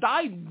old and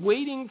die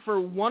waiting for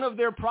one of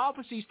their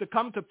prophecies to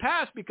come to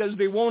pass because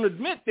they won't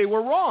admit they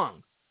were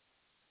wrong.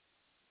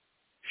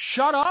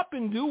 Shut up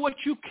and do what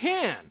you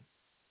can.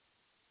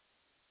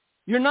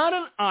 You're not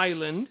an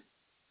island.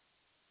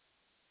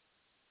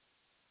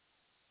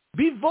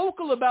 Be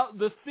vocal about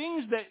the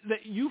things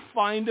that you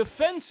find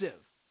offensive.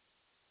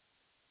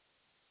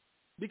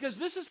 Because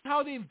this is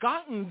how they've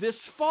gotten this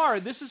far.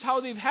 This is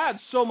how they've had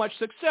so much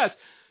success.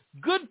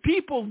 Good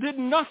people did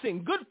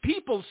nothing. Good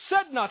people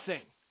said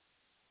nothing.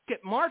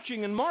 Kept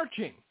marching and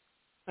marching.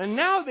 And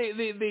now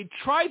they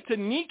tried to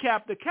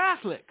kneecap the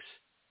Catholics.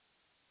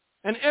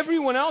 And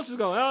everyone else is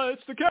going, oh,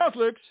 it's the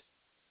Catholics.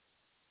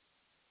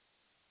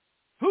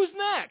 Who's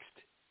next?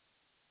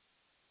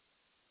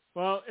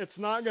 Well, it's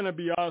not going to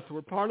be us.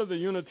 We're part of the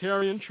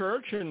Unitarian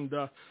Church, and,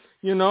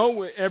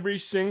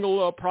 every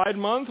single Pride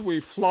Month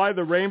we fly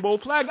the rainbow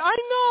flag. I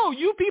know.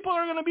 You people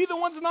are going to be the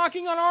ones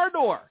knocking on our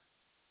door.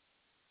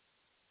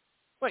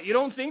 What, you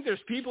don't think there's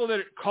people that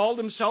call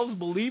themselves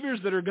believers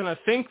that are going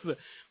to think that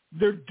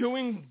they're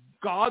doing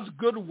God's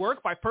good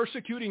work by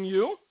persecuting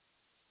you?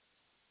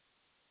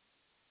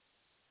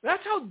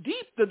 That's how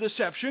deep the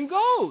deception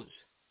goes.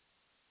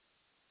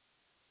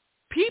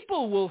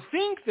 People will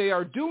think they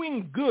are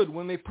doing good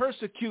when they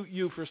persecute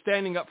you for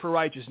standing up for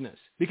righteousness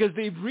because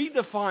they've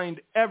redefined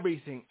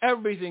everything.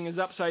 Everything is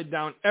upside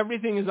down.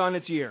 Everything is on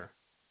its ear.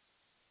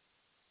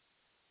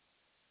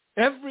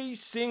 Every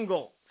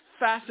single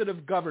facet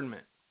of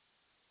government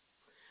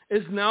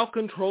is now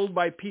controlled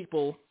by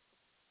people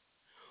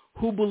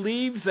who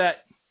believe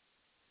that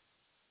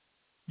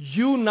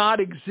you not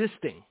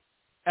existing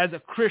as a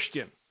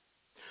Christian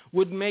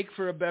would make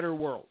for a better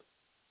world.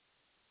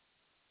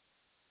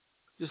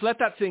 Just let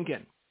that sink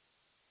in.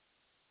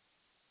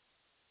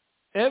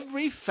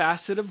 Every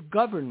facet of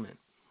government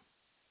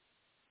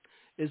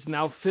is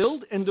now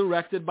filled and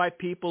directed by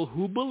people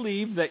who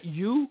believe that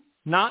you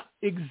not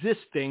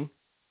existing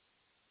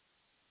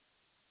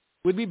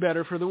would be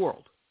better for the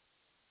world.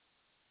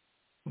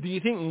 Do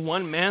you think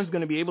one man's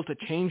going to be able to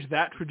change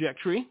that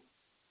trajectory?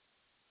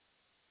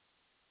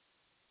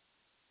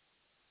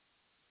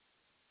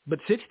 But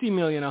 60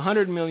 million,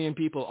 100 million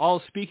people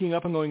all speaking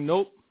up and going,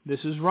 nope, this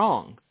is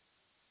wrong.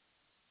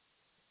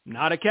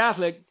 Not a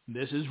Catholic,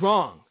 this is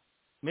wrong.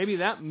 Maybe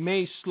that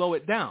may slow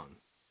it down.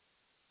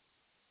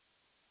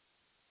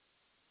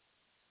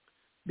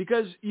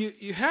 Because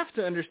you have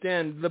to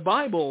understand the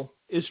Bible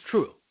is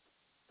true.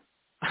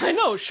 I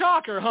know,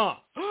 shocker, huh?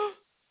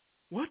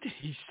 What did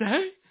he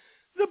say?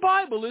 The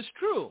Bible is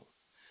true.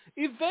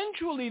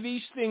 Eventually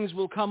these things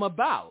will come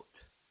about.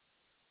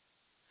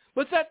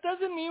 But that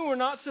doesn't mean we're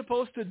not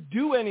supposed to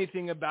do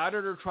anything about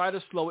it or try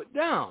to slow it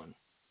down.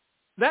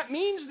 That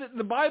means that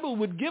the Bible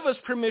would give us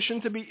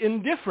permission to be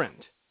indifferent.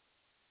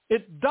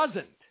 It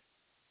doesn't.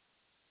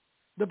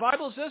 The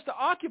Bible says to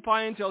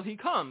occupy until he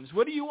comes.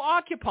 What are you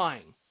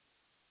occupying?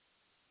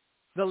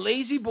 The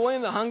lazy boy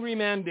and the hungry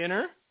man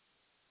dinner?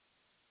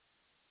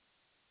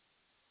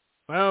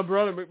 Well,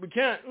 brother, we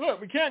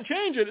can't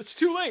change it. It's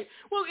too late.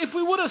 Well, if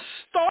we would have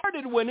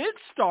started when it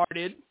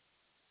started,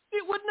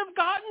 it wouldn't have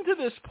gotten to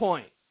this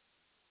point.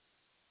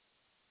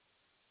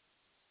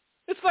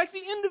 It's like the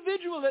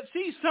individual that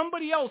sees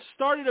somebody else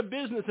started a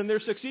business and they're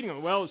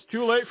succeeding. Well, it's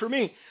too late for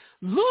me.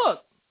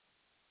 Look,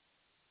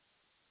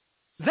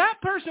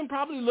 that person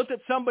probably looked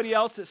at somebody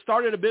else that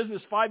started a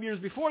business 5 years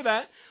before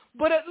that,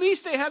 but at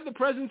least they had the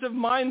presence of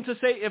mind to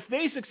say, if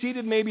they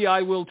succeeded, maybe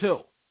I will too.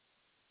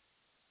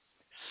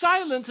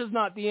 Silence is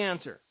not the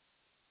answer.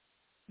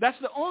 That's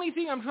the only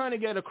thing I'm trying to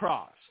get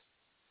across.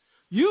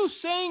 You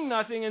saying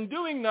nothing and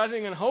doing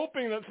nothing and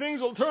hoping that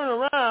things will turn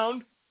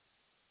around,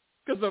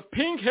 because the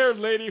pink-haired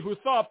lady who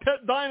saw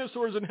pet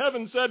dinosaurs in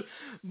heaven said,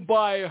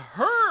 by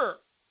her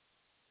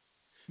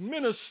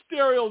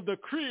ministerial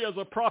decree as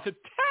a prophetess,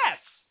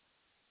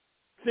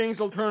 things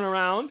will turn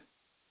around.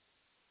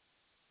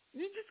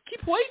 You just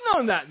keep waiting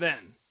on that then.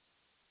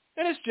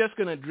 And it's just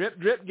going to drip,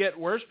 drip, get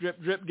worse,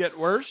 drip, drip, get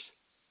worse.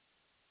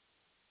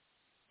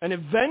 And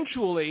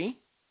eventually,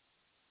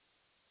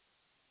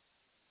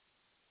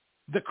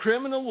 the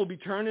criminal will be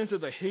turned into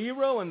the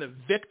hero and the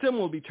victim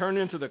will be turned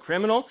into the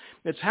criminal.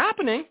 It's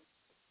happening.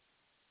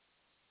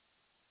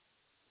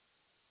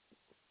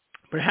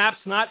 Perhaps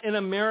not in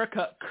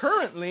America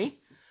currently,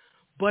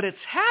 but it's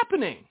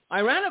happening.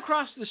 I ran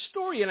across this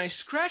story and I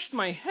scratched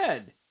my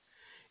head.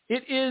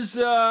 It is,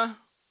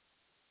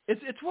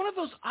 it's one of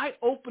those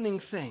eye-opening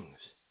things.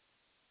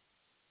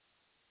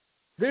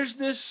 There's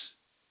this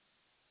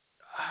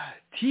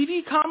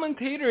TV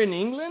commentator in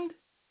England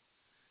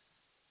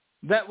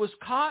that was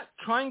caught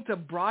trying to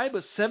bribe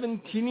a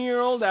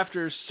 17-year-old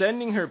after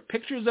sending her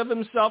pictures of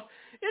himself.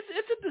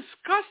 It's a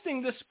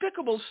disgusting,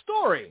 despicable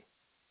story.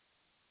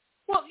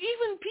 Well,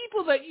 even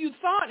people that you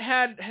thought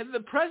had the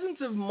presence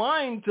of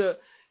mind to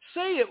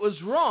say it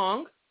was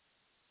wrong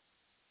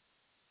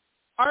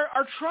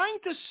are trying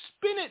to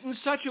spin it in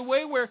such a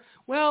way where,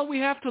 well, we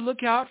have to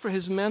look out for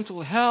his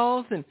mental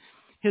health and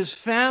his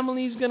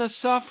family's going to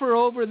suffer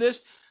over this.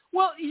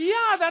 Well,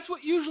 yeah, that's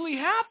what usually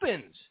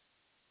happens.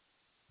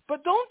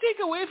 But don't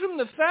take away from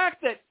the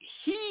fact that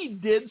he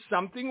did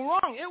something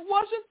wrong. It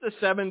wasn't the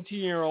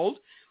 17-year-old.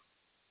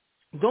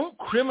 Don't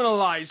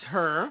criminalize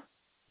her.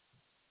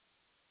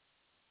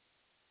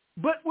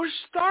 But we're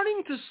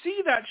starting to see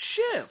that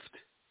shift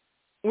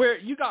where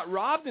you got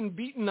robbed and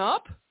beaten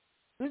up.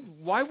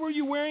 Why were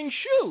you wearing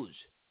shoes?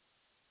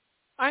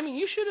 I mean,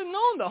 you should have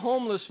known the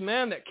homeless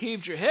man that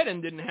caved your head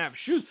and didn't have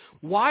shoes.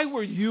 Why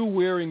were you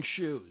wearing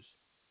shoes?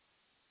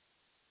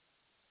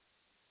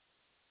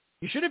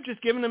 You should have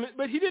just given him,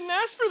 but he didn't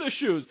ask for the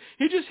shoes.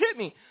 He just hit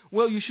me.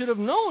 Well, you should have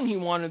known he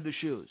wanted the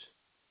shoes.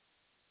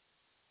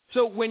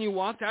 So when you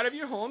walked out of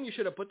your home, you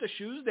should have put the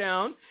shoes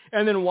down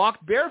and then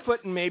walked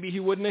barefoot and maybe he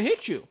wouldn't have hit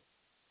you.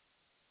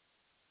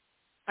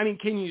 I mean,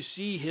 can you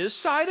see his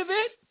side of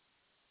it?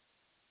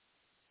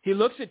 He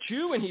looks at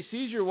you and he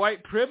sees your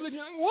white privilege.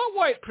 You're like, what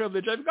white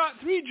privilege? I've got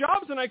 3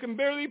 jobs and I can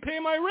barely pay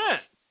my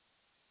rent.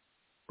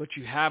 But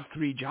you have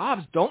 3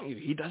 jobs, don't you?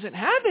 He doesn't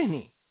have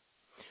any.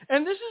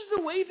 And this is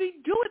the way they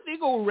do it. They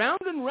go round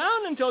and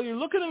round until you're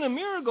looking in the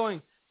mirror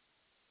going,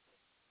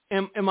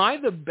 am I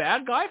the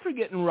bad guy for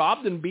getting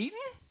robbed and beaten?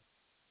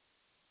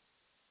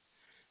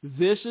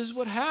 This is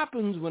what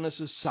happens when a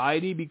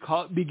society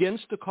begins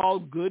to call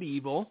good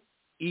evil,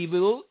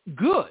 evil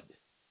good.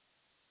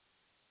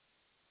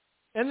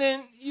 And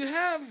then you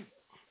have,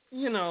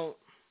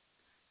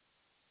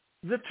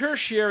 the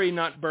tertiary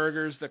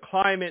nutburgers, the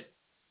climate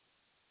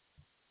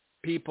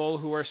people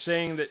who are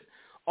saying that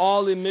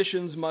all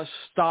emissions must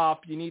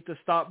stop. You need to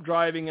stop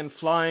driving and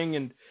flying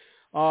and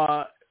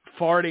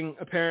farting,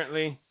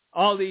 apparently.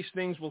 All these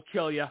things will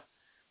kill you.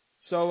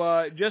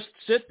 So just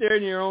sit there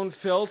in your own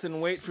filth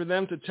and wait for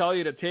them to tell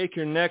you to take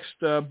your next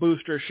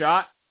booster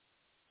shot.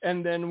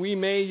 And then we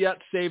may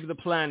yet save the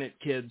planet,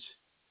 kids.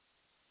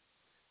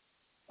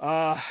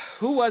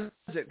 Who was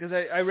it? Because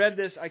I read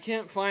this. I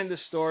can't find the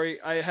story.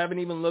 I haven't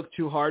even looked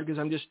too hard because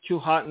I'm just too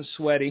hot and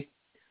sweaty.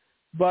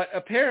 But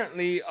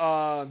apparently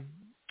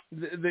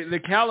the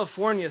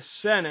California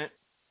Senate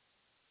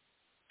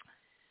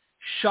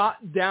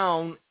shot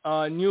down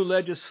new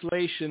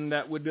legislation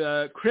that would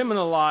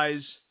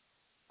criminalize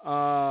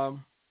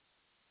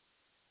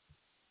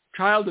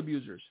child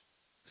abusers.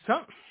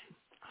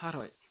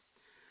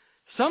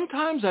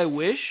 Sometimes I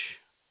wish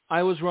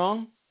I was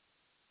wrong.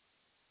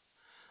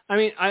 I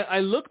mean, I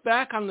look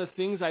back on the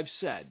things I've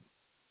said,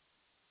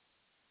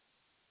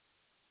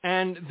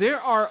 and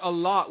there are a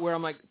lot where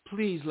I'm like,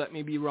 please let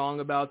me be wrong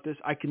about this.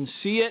 I can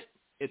see it.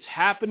 It's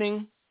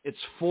happening. It's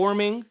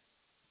forming.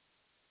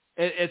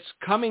 It's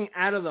coming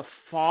out of the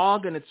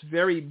fog, and it's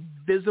very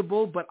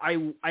visible, but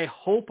I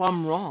hope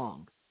I'm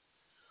wrong.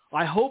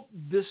 I hope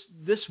this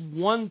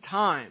one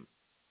time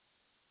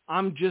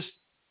I'm just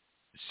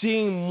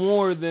seeing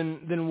more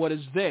than what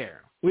is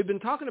there. We've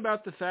been talking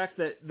about the fact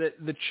that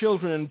the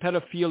children and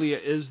pedophilia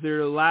is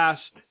their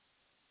last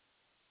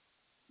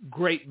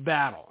great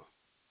battle.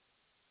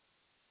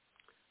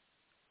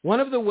 One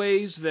of the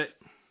ways that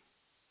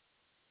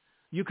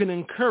you can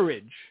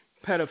encourage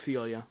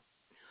pedophilia,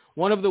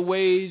 one of the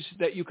ways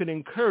that you can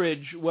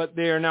encourage what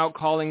they are now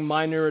calling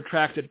minor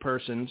attracted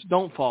persons,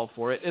 don't fall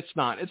for it, it's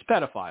not, it's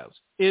pedophiles,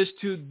 is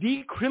to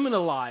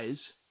decriminalize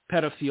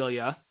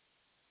pedophilia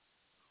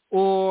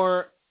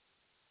or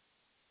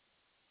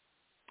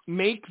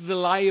make the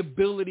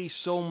liability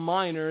so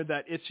minor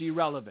that it's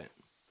irrelevant.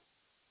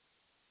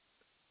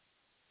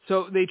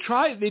 So they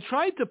tried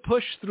to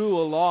push through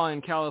a law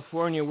in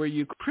California where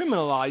you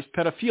criminalize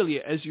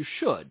pedophilia, as you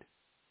should.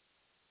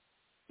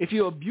 If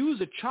you abuse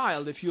a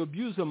child, if you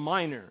abuse a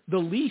minor, the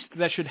least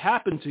that should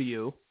happen to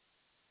you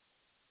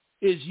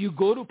is you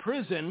go to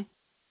prison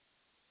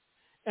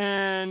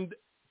and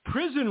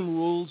prison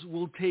rules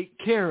will take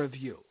care of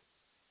you.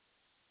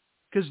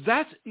 Because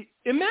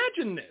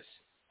imagine this.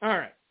 All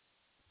right.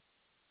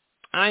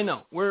 I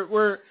know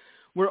we're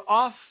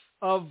off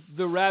of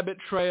the rabbit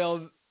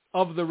trail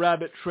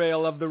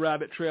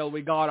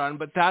we got on,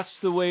 but that's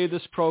the way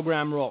this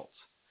program rolls.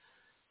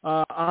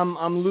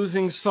 I'm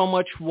losing so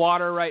much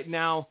water right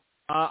now.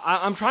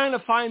 I'm trying to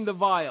find the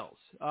vials.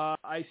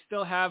 I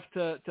still have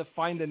to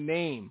find a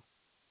name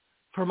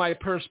for my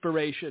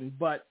perspiration,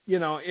 but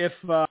if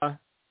the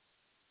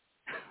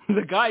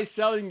guy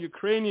selling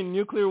Ukrainian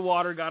nuclear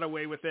water got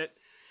away with it,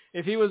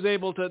 if he was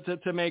able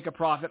to make a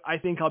profit, I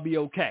think I'll be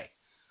okay.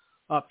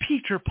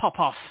 Peter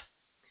Popov.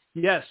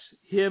 Yes,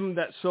 him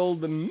that sold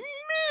the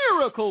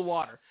miracle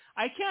water.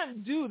 I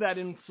can't do that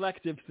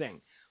inflective thing.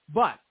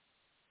 But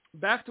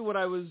back to what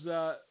I was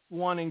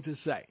wanting to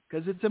say,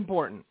 because it's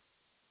important.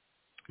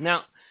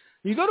 Now,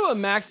 you go to a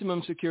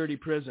maximum security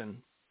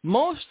prison,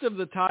 most of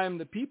the time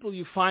the people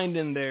you find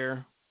in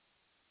there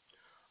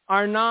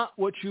are not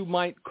what you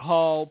might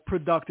call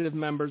productive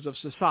members of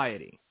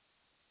society.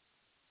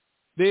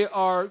 They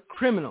are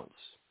criminals.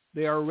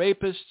 They are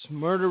rapists,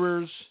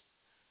 murderers.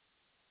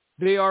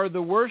 They are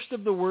the worst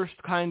of the worst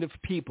kind of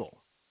people.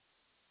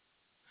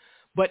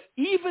 But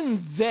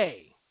even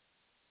they,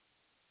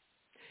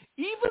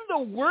 even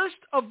the worst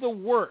of the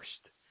worst,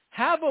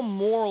 have a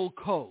moral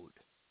code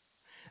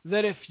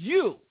that if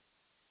you,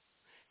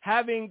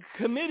 having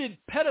committed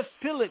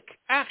pedophilic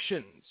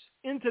actions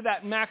into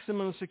that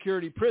maximum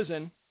security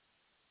prison,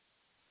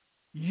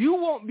 you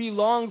won't be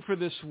long for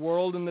this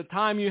world, and the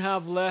time you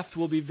have left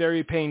will be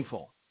very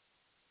painful.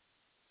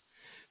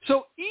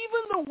 So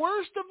even the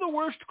worst of the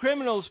worst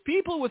criminals,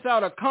 people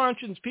without a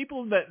conscience,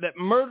 people that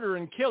murder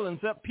and kill and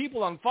set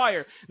people on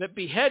fire, that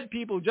behead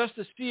people just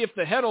to see if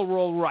the head will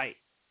roll right,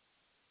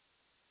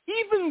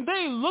 even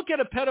they look at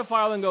a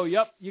pedophile and go,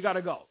 yep, you got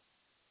to go.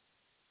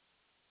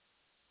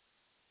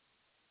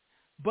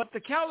 But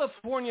the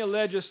California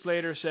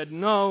legislator said,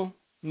 no.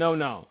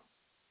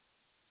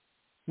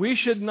 We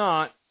should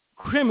not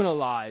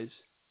criminalize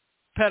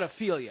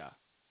pedophilia.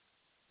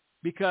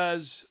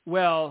 Because,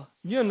 well,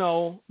 you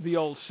know the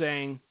old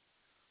saying,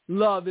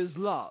 love is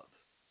love.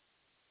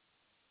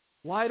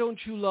 Why don't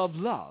you love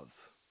love?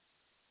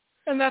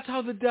 And that's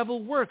how the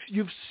devil works.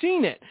 You've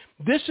seen it.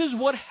 This is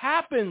what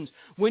happens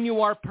when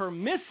you are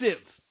permissive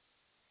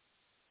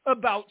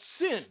about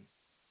sin.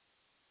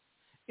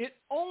 It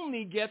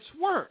only gets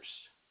worse.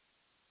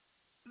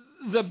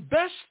 the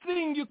best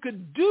thing you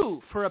could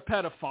do for a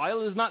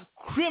pedophile is not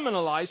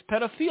criminalize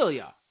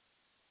pedophilia.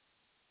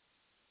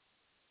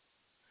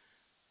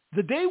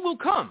 The day will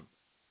come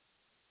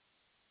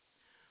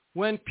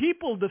when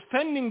people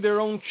defending their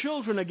own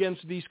children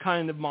against these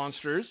kind of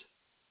monsters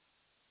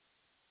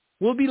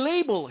will be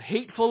labeled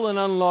hateful and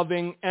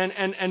unloving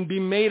and be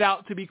made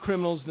out to be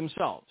criminals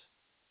themselves.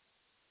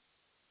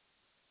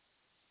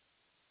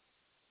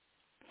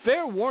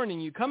 Fair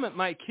warning, you come at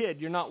my kid,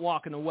 you're not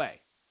walking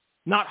away.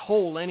 Not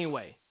whole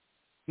anyway.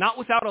 Not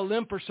without a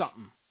limp or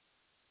something.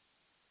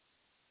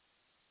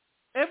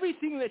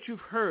 Everything that you've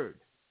heard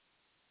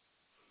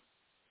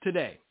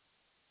today.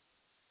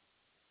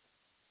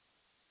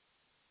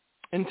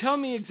 And tell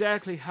me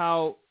exactly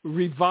how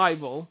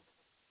revival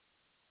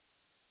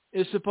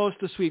is supposed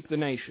to sweep the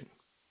nation.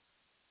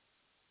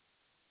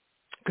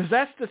 Because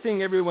that's the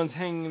thing everyone's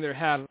hanging their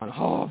hat on.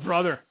 Oh,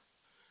 brother.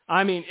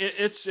 I mean,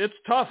 it's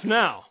tough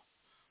now.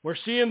 We're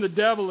seeing the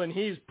devil and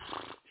his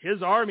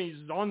army's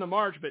on the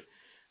march, but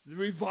the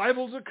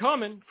revivals are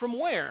coming. From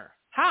where?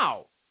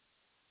 How?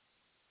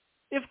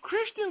 If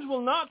Christians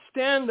will not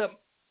stand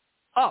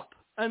up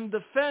and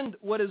defend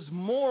what is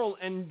moral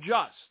and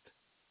just,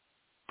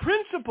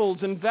 principles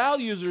and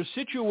values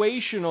are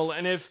situational,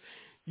 and if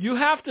you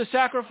have to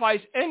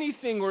sacrifice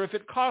anything or if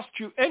it costs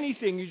you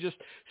anything, you just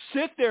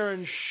sit there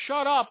and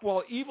shut up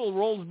while evil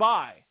rolls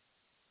by.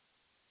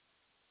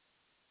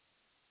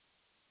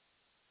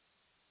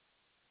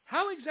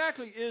 How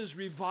exactly is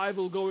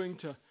revival going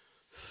to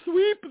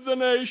sweep the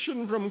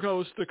nation from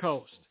coast to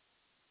coast?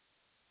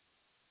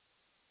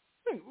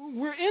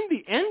 We're in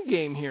the end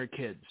game here,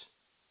 kids.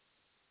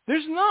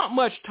 There's not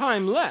much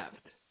time left.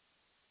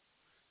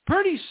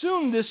 Pretty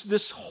soon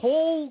this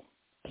whole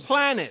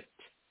planet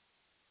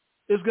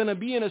is going to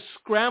be in a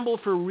scramble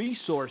for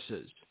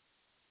resources.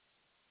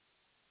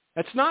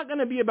 It's not going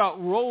to be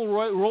about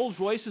Rolls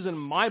Royces and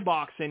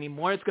Maybachs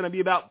anymore. It's going to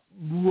be about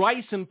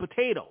rice and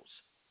potatoes.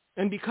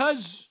 And because,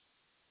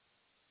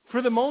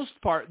 for the most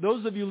part,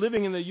 those of you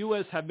living in the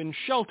U.S. have been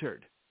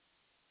sheltered,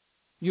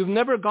 you've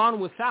never gone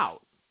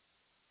without.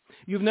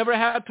 You've never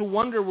had to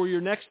wonder where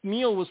your next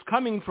meal was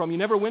coming from. You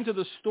never went to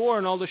the store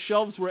and all the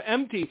shelves were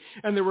empty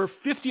and there were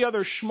 50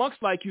 other schmucks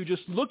like you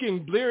just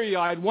looking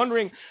bleary-eyed,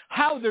 wondering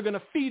how they're going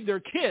to feed their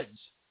kids.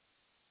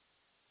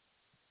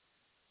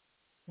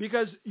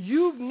 Because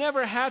you've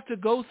never had to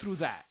go through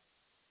that.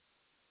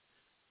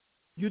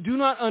 You do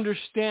not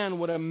understand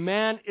what a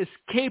man is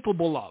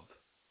capable of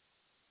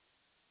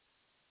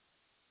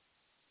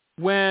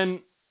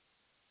when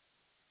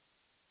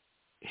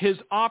his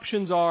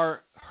options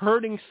are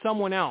hurting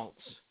someone else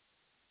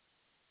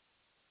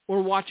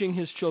or watching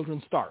his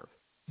children starve.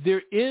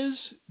 There is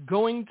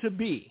going to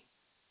be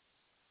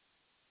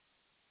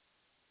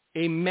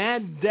a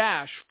mad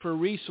dash for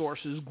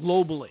resources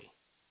globally.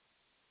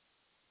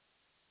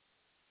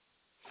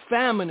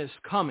 Famine is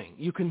coming.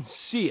 You can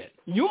see it.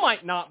 You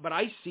might not, but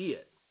I see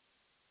it.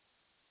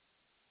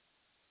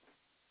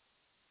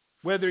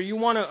 Whether you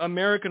want to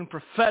American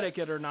prophetic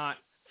it or not,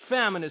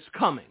 famine is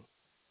coming.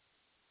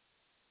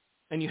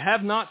 And you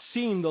have not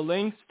seen the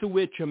lengths to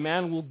which a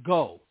man will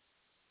go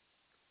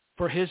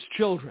for his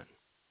children.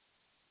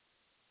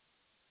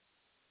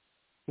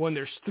 When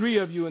there's 3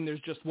 of you and there's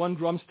just 1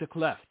 drumstick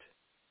left.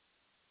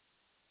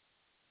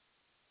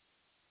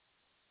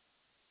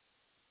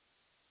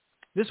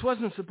 This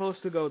wasn't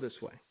supposed to go this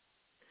way.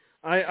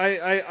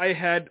 I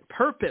had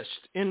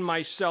purposed in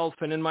myself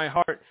and in my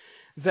heart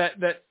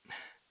that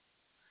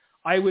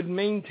I would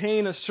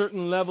maintain a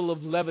certain level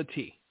of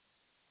levity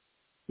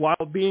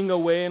while being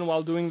away and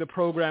while doing the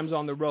programs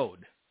on the road.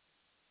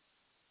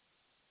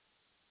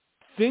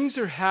 Things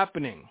are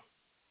happening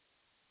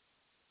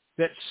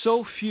that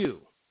so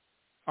few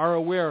are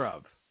aware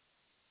of,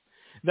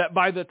 that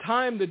by the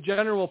time the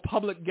general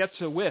public gets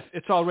a whiff,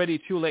 it's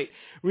already too late.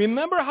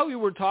 Remember how we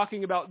were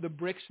talking about the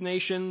BRICS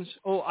nations,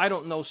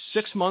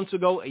 6 months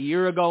ago, a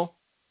year ago?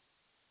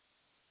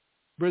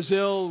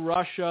 Brazil,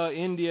 Russia,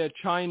 India,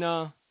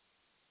 China,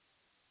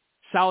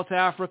 South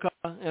Africa,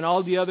 and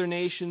all the other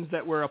nations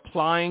that were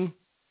applying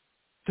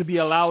to be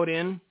allowed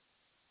in.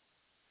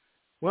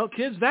 Well,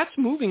 kids, that's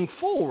moving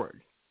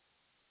forward.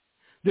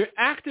 They're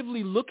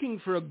actively looking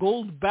for a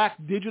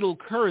gold-backed digital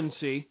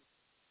currency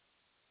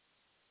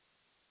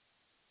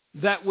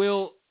that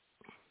will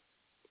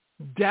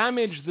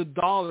damage the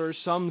dollar,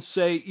 some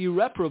say,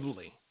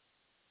 irreparably.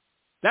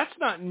 That's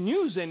not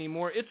news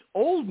anymore. It's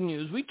old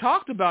news. We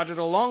talked about it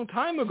a long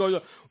time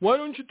ago. Why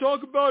don't you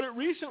talk about it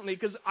recently?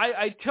 Because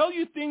I tell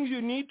you things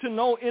you need to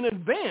know in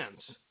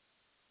advance.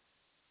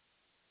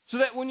 So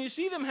that when you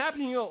see them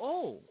happening, you go,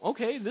 oh,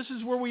 okay, this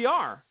is where we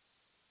are.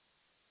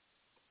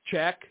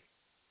 Check.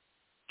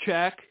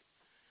 Check.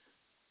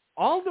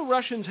 All the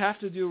Russians have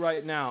to do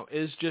right now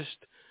is just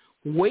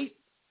wait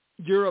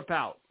Europe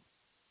out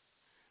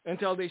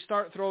until they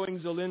start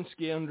throwing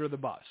Zelensky under the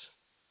bus.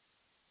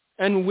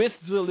 And with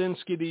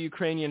Zelensky, the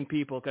Ukrainian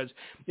people, because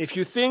if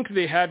you think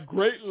they had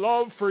great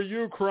love for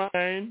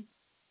Ukraine,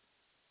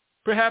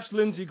 perhaps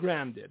Lindsey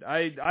Graham did.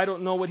 I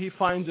don't know what he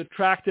finds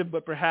attractive,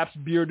 but perhaps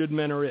bearded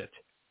men are it.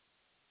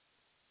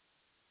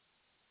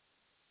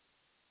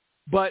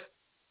 But,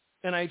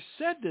 and I've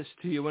said this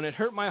to you, and it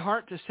hurt my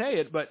heart to say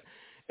it, but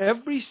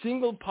every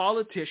single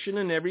politician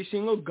and every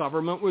single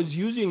government was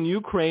using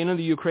Ukraine and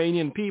the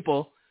Ukrainian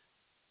people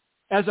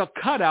as a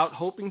cutout,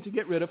 hoping to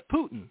get rid of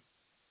Putin.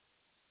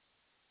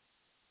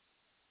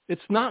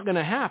 It's not going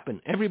to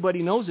happen.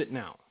 Everybody knows it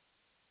now.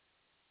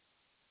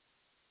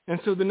 And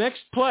so the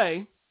next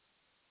play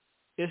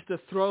is to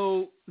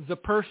throw the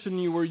person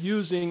you were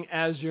using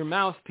as your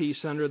mouthpiece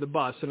under the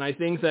bus. And I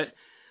think that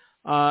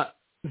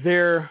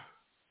their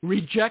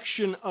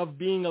rejection of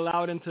being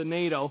allowed into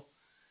NATO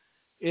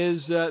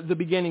is the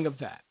beginning of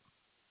that.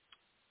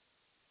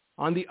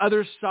 On the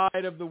other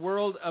side of the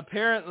world,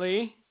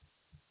 apparently,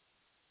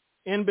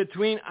 in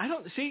between,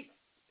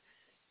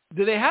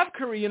 do they have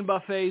Korean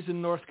buffets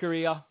in North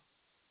Korea?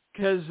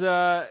 Because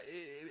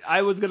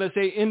I was going to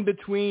say in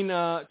between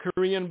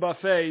Korean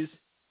buffets,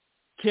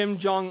 Kim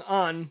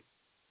Jong-un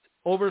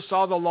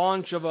oversaw the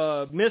launch of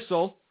a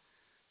missile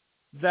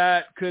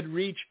that could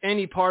reach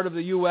any part of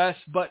the U.S.,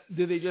 but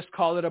do they just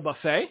call it a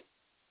buffet?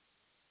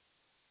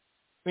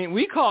 I mean,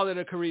 we call it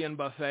a Korean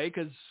buffet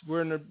because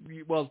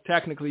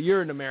technically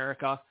you're in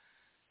America,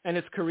 and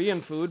it's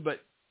Korean food, but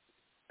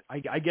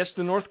I guess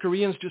the North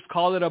Koreans just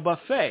call it a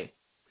buffet.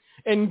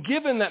 And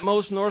given that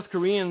most North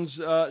Koreans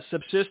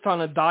subsist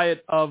on a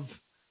diet of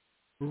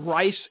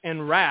rice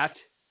and rat,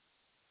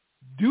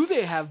 do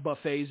they have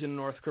buffets in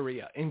North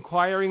Korea?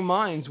 Inquiring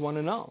minds want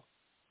to know.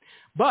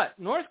 But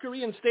North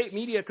Korean state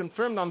media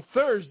confirmed on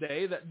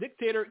Thursday that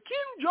dictator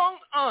Kim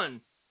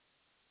Jong-un,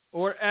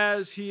 or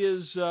as he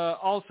is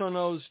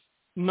also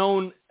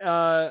known,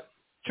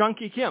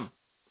 Chunky Kim,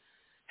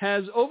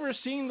 has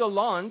overseen the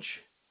launch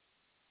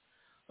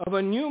of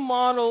a new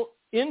model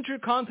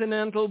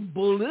intercontinental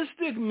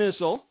ballistic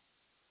missile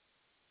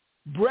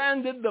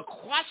branded the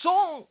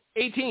Hwasong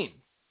 18.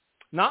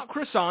 Not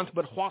croissants,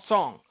 but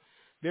Hwasong.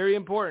 Very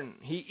important.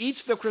 He eats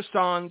the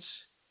croissants,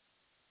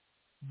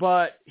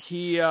 but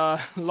he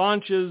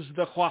launches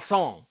the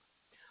Hwasong.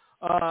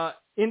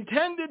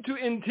 Intended to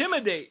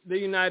intimidate the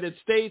United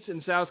States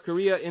and South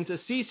Korea into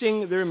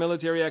ceasing their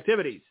military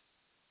activities.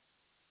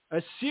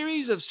 A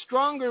series of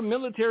stronger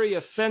military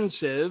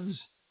offensives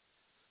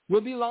will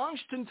be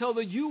launched until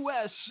the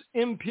U.S.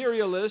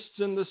 imperialists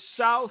and the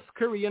South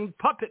Korean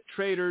puppet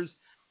traders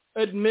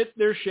admit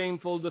their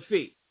shameful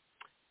defeat.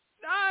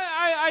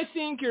 I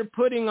think you're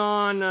putting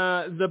on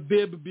the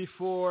bib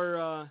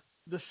before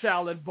the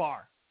salad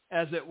bar,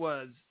 as it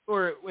was.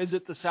 Or is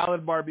it the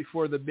salad bar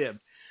before the bib?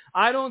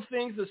 I don't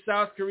think the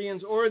South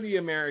Koreans or the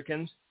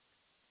Americans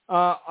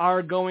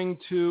are going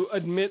to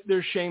admit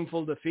their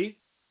shameful defeat.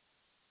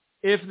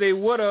 If they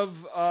would have,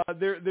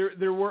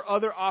 there were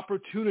other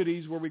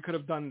opportunities where we could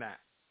have done that.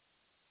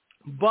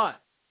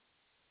 But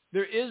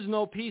there is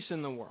no peace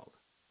in the world.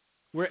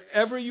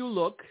 Wherever you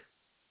look,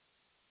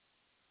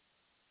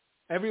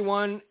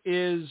 everyone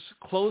is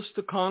close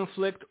to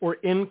conflict or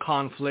in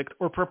conflict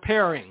or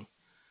preparing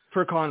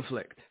for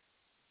conflict.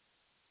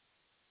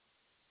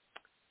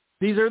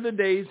 These are the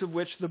days of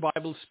which the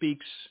Bible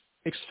speaks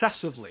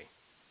excessively.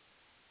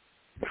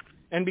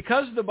 And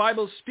because the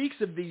Bible speaks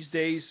of these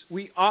days,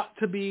 we ought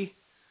to be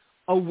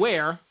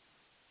aware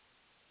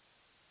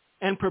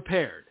and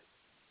prepared.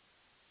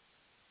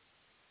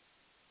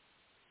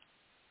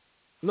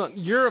 Look,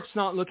 Europe's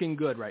not looking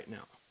good right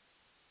now.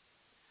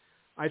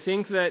 I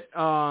think that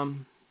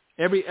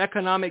every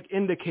economic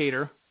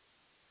indicator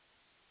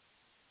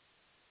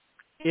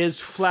is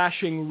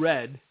flashing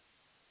red.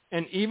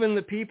 And even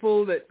the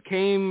people that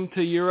came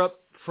to Europe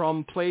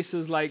from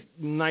places like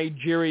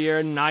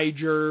Nigeria,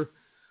 Niger,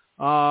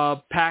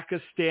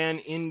 Pakistan,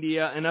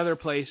 India, and other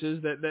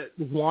places that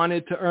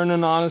wanted to earn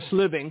an honest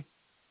living,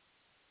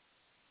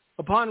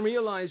 upon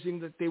realizing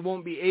that they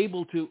won't be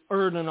able to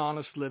earn an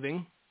honest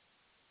living,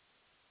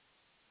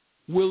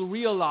 will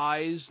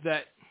realize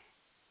that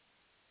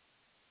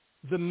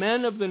the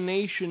men of the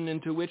nation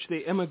into which they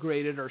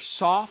immigrated are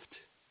soft,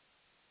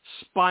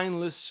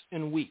 spineless,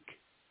 and weak.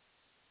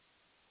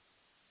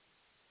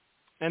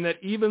 And that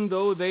even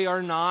though they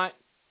are not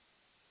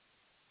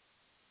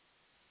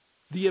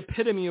the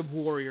epitome of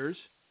warriors,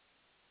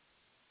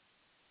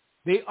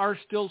 they are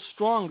still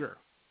stronger,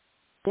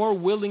 more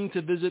willing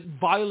to visit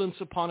violence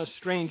upon a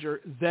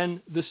stranger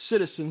than the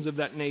citizens of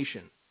that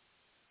nation.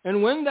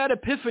 And when that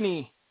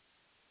epiphany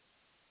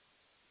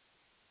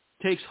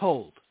takes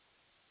hold,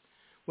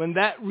 when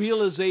that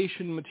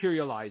realization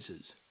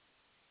materializes,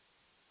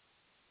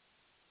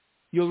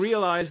 you'll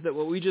realize that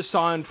what we just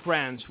saw in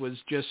France was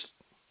just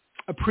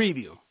a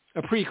preview,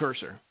 a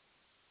precursor.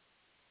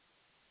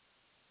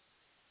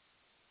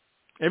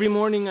 Every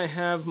morning I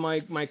have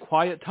my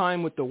quiet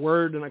time with the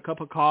Word and a cup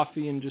of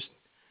coffee and just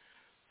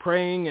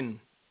praying and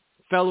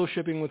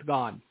fellowshipping with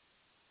God.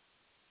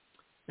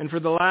 And for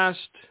the last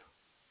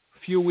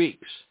few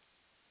weeks,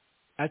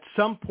 at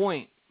some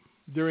point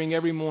during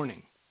every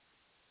morning,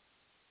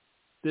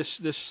 this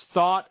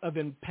thought of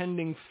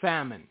impending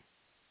famine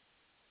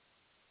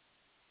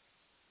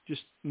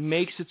just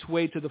makes its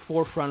way to the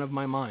forefront of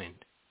my mind.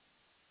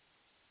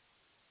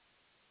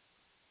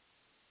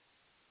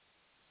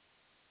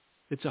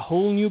 It's a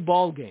whole new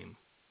ball game.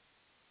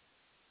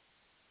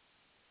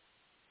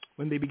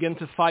 when they begin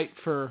to fight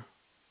for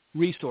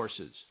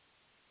resources,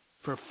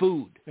 for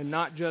food, and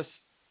not just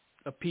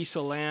a piece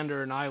of land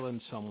or an island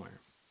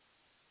somewhere.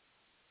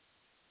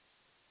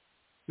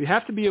 We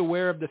have to be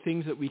aware of the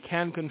things that we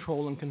can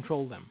control and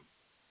control them.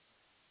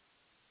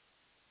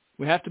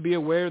 We have to be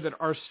aware that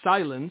our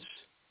silence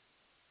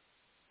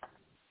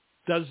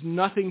does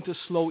nothing to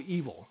slow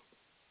evil.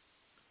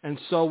 And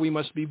so we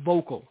must be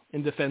vocal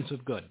in defense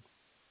of good.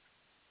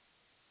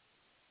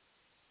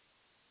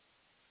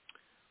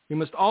 We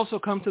must also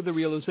come to the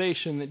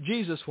realization that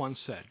Jesus once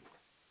said,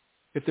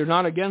 if they're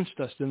not against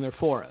us, then they're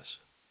for us.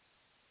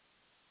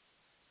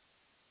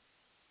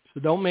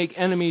 So don't make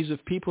enemies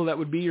of people that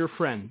would be your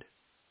friend.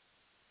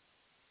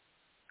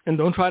 And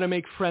don't try to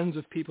make friends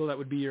of people that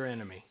would be your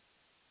enemy.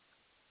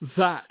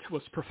 That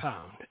was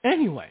profound.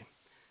 Anyway,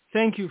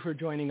 thank you for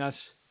joining us.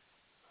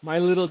 My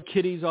little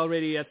kitty's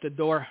already at the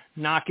door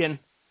knocking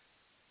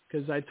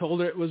because I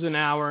told her it was an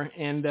hour,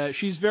 and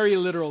she's very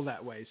literal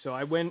that way. So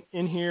I went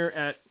in here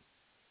at,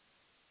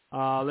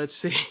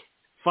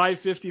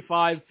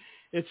 5:55.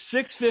 It's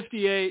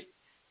 6:58,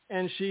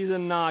 and she's a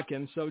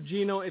knocking. So,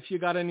 Gino, if you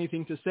got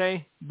anything to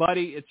say,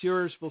 buddy, it's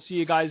yours. We'll see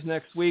you guys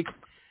next week.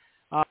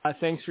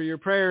 Thanks for your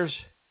prayers.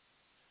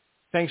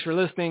 Thanks for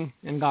listening,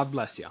 and God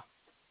bless you.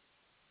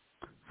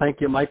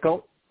 Thank you,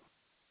 Michael.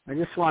 I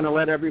just want to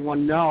let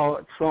everyone know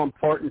it's so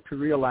important to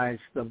realize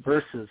the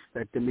verses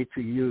that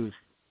Dimitri used,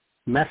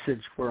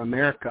 message for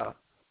America,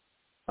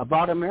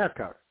 about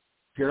America.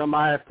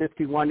 Jeremiah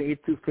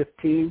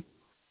 51:8-15.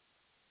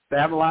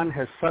 Babylon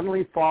has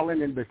suddenly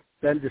fallen and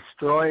been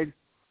destroyed.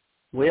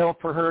 Wail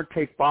for her,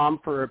 take balm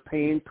for her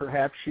pain.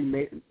 Perhaps she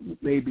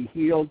may be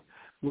healed.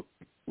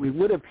 We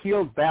would have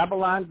healed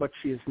Babylon, but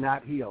she is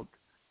not healed.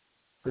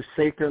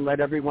 Forsake her,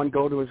 let everyone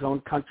go to his own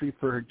country,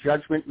 for her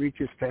judgment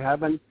reaches to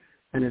heaven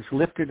and is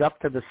lifted up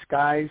to the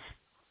skies.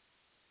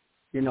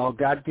 You know,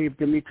 God gave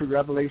Dimitri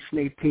Revelation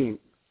 18.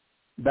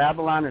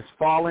 Babylon is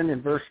fallen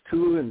in verse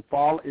 2, and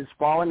is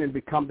fallen and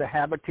become the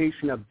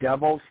habitation of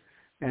devils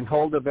and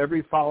hold of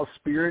every foul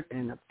spirit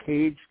and a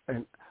cage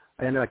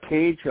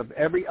of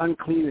every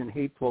unclean and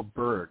hateful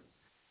bird.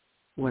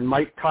 When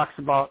Mike talks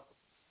about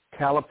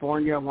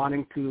California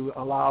wanting to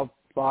allow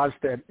laws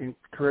that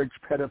encourage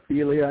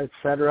pedophilia,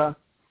 etc.,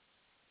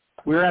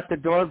 we're at the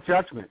door of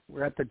judgment.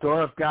 We're at the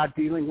door of God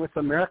dealing with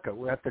America.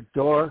 We're at the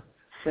door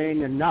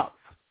saying enough.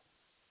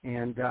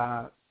 And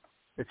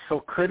it's so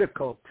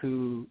critical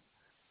to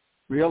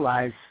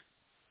realize,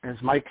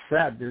 as Mike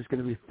said, there's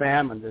going to be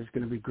famine. There's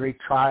going to be great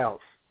trials.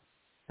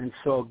 And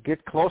so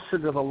get closer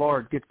to the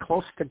Lord. Get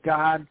close to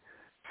God.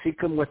 Seek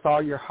Him with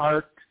all your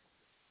heart.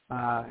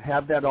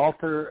 Have that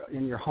altar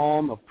in your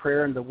home of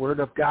prayer and the Word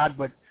of God.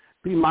 But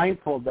be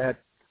mindful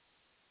that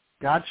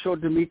God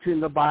showed Dimitri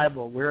in the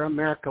Bible where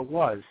America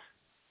was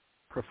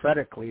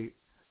prophetically,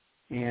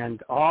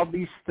 and all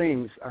these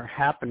things are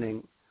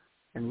happening,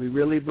 and we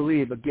really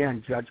believe,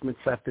 again,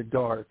 judgment's at the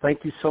door.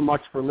 Thank you so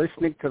much for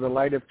listening to the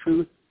Light of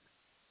Truth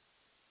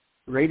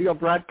radio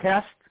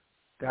broadcast.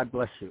 God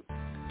bless you.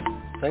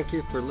 Thank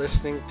you for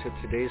listening to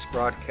today's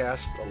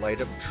broadcast, The Light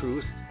of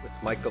Truth with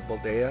Michael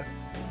Boldea.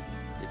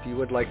 If you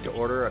would like to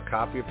order a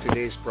copy of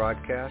today's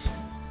broadcast,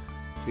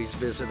 please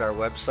visit our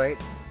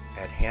website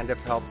at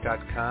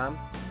handofhelp.com.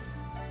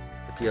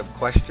 If you have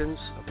questions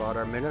about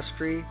our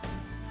ministry,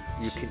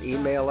 you can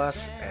email us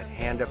at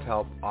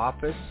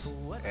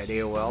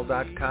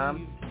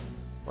handofhelpoffice@aol.com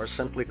or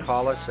simply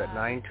call us at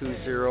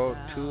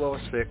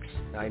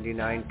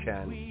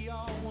 920-206-9910.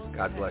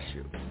 God bless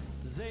you.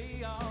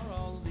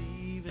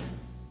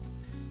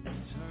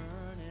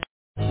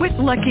 With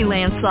Lucky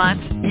Land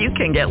Slots, you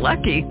can get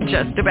lucky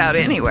just about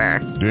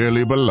anywhere.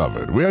 Dearly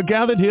beloved, we are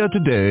gathered here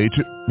today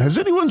to... Has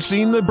anyone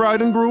seen the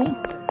bride and groom?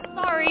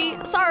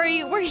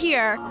 Sorry, we're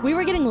here. We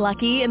were getting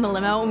lucky in the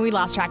limo and we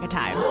lost track of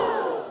time.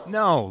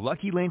 No,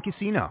 Lucky Land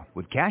Casino,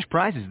 with cash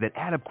prizes that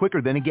add up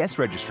quicker than a guest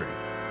registry.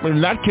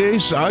 In that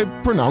case, I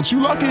pronounce you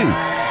lucky.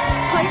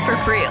 Play for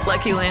free at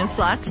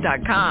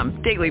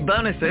LuckyLandSlots.com. Daily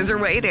bonuses are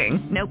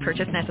waiting. No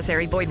purchase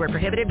necessary. Void where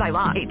prohibited by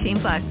law.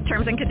 18+.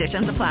 Terms and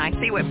conditions apply.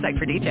 See website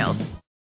for details.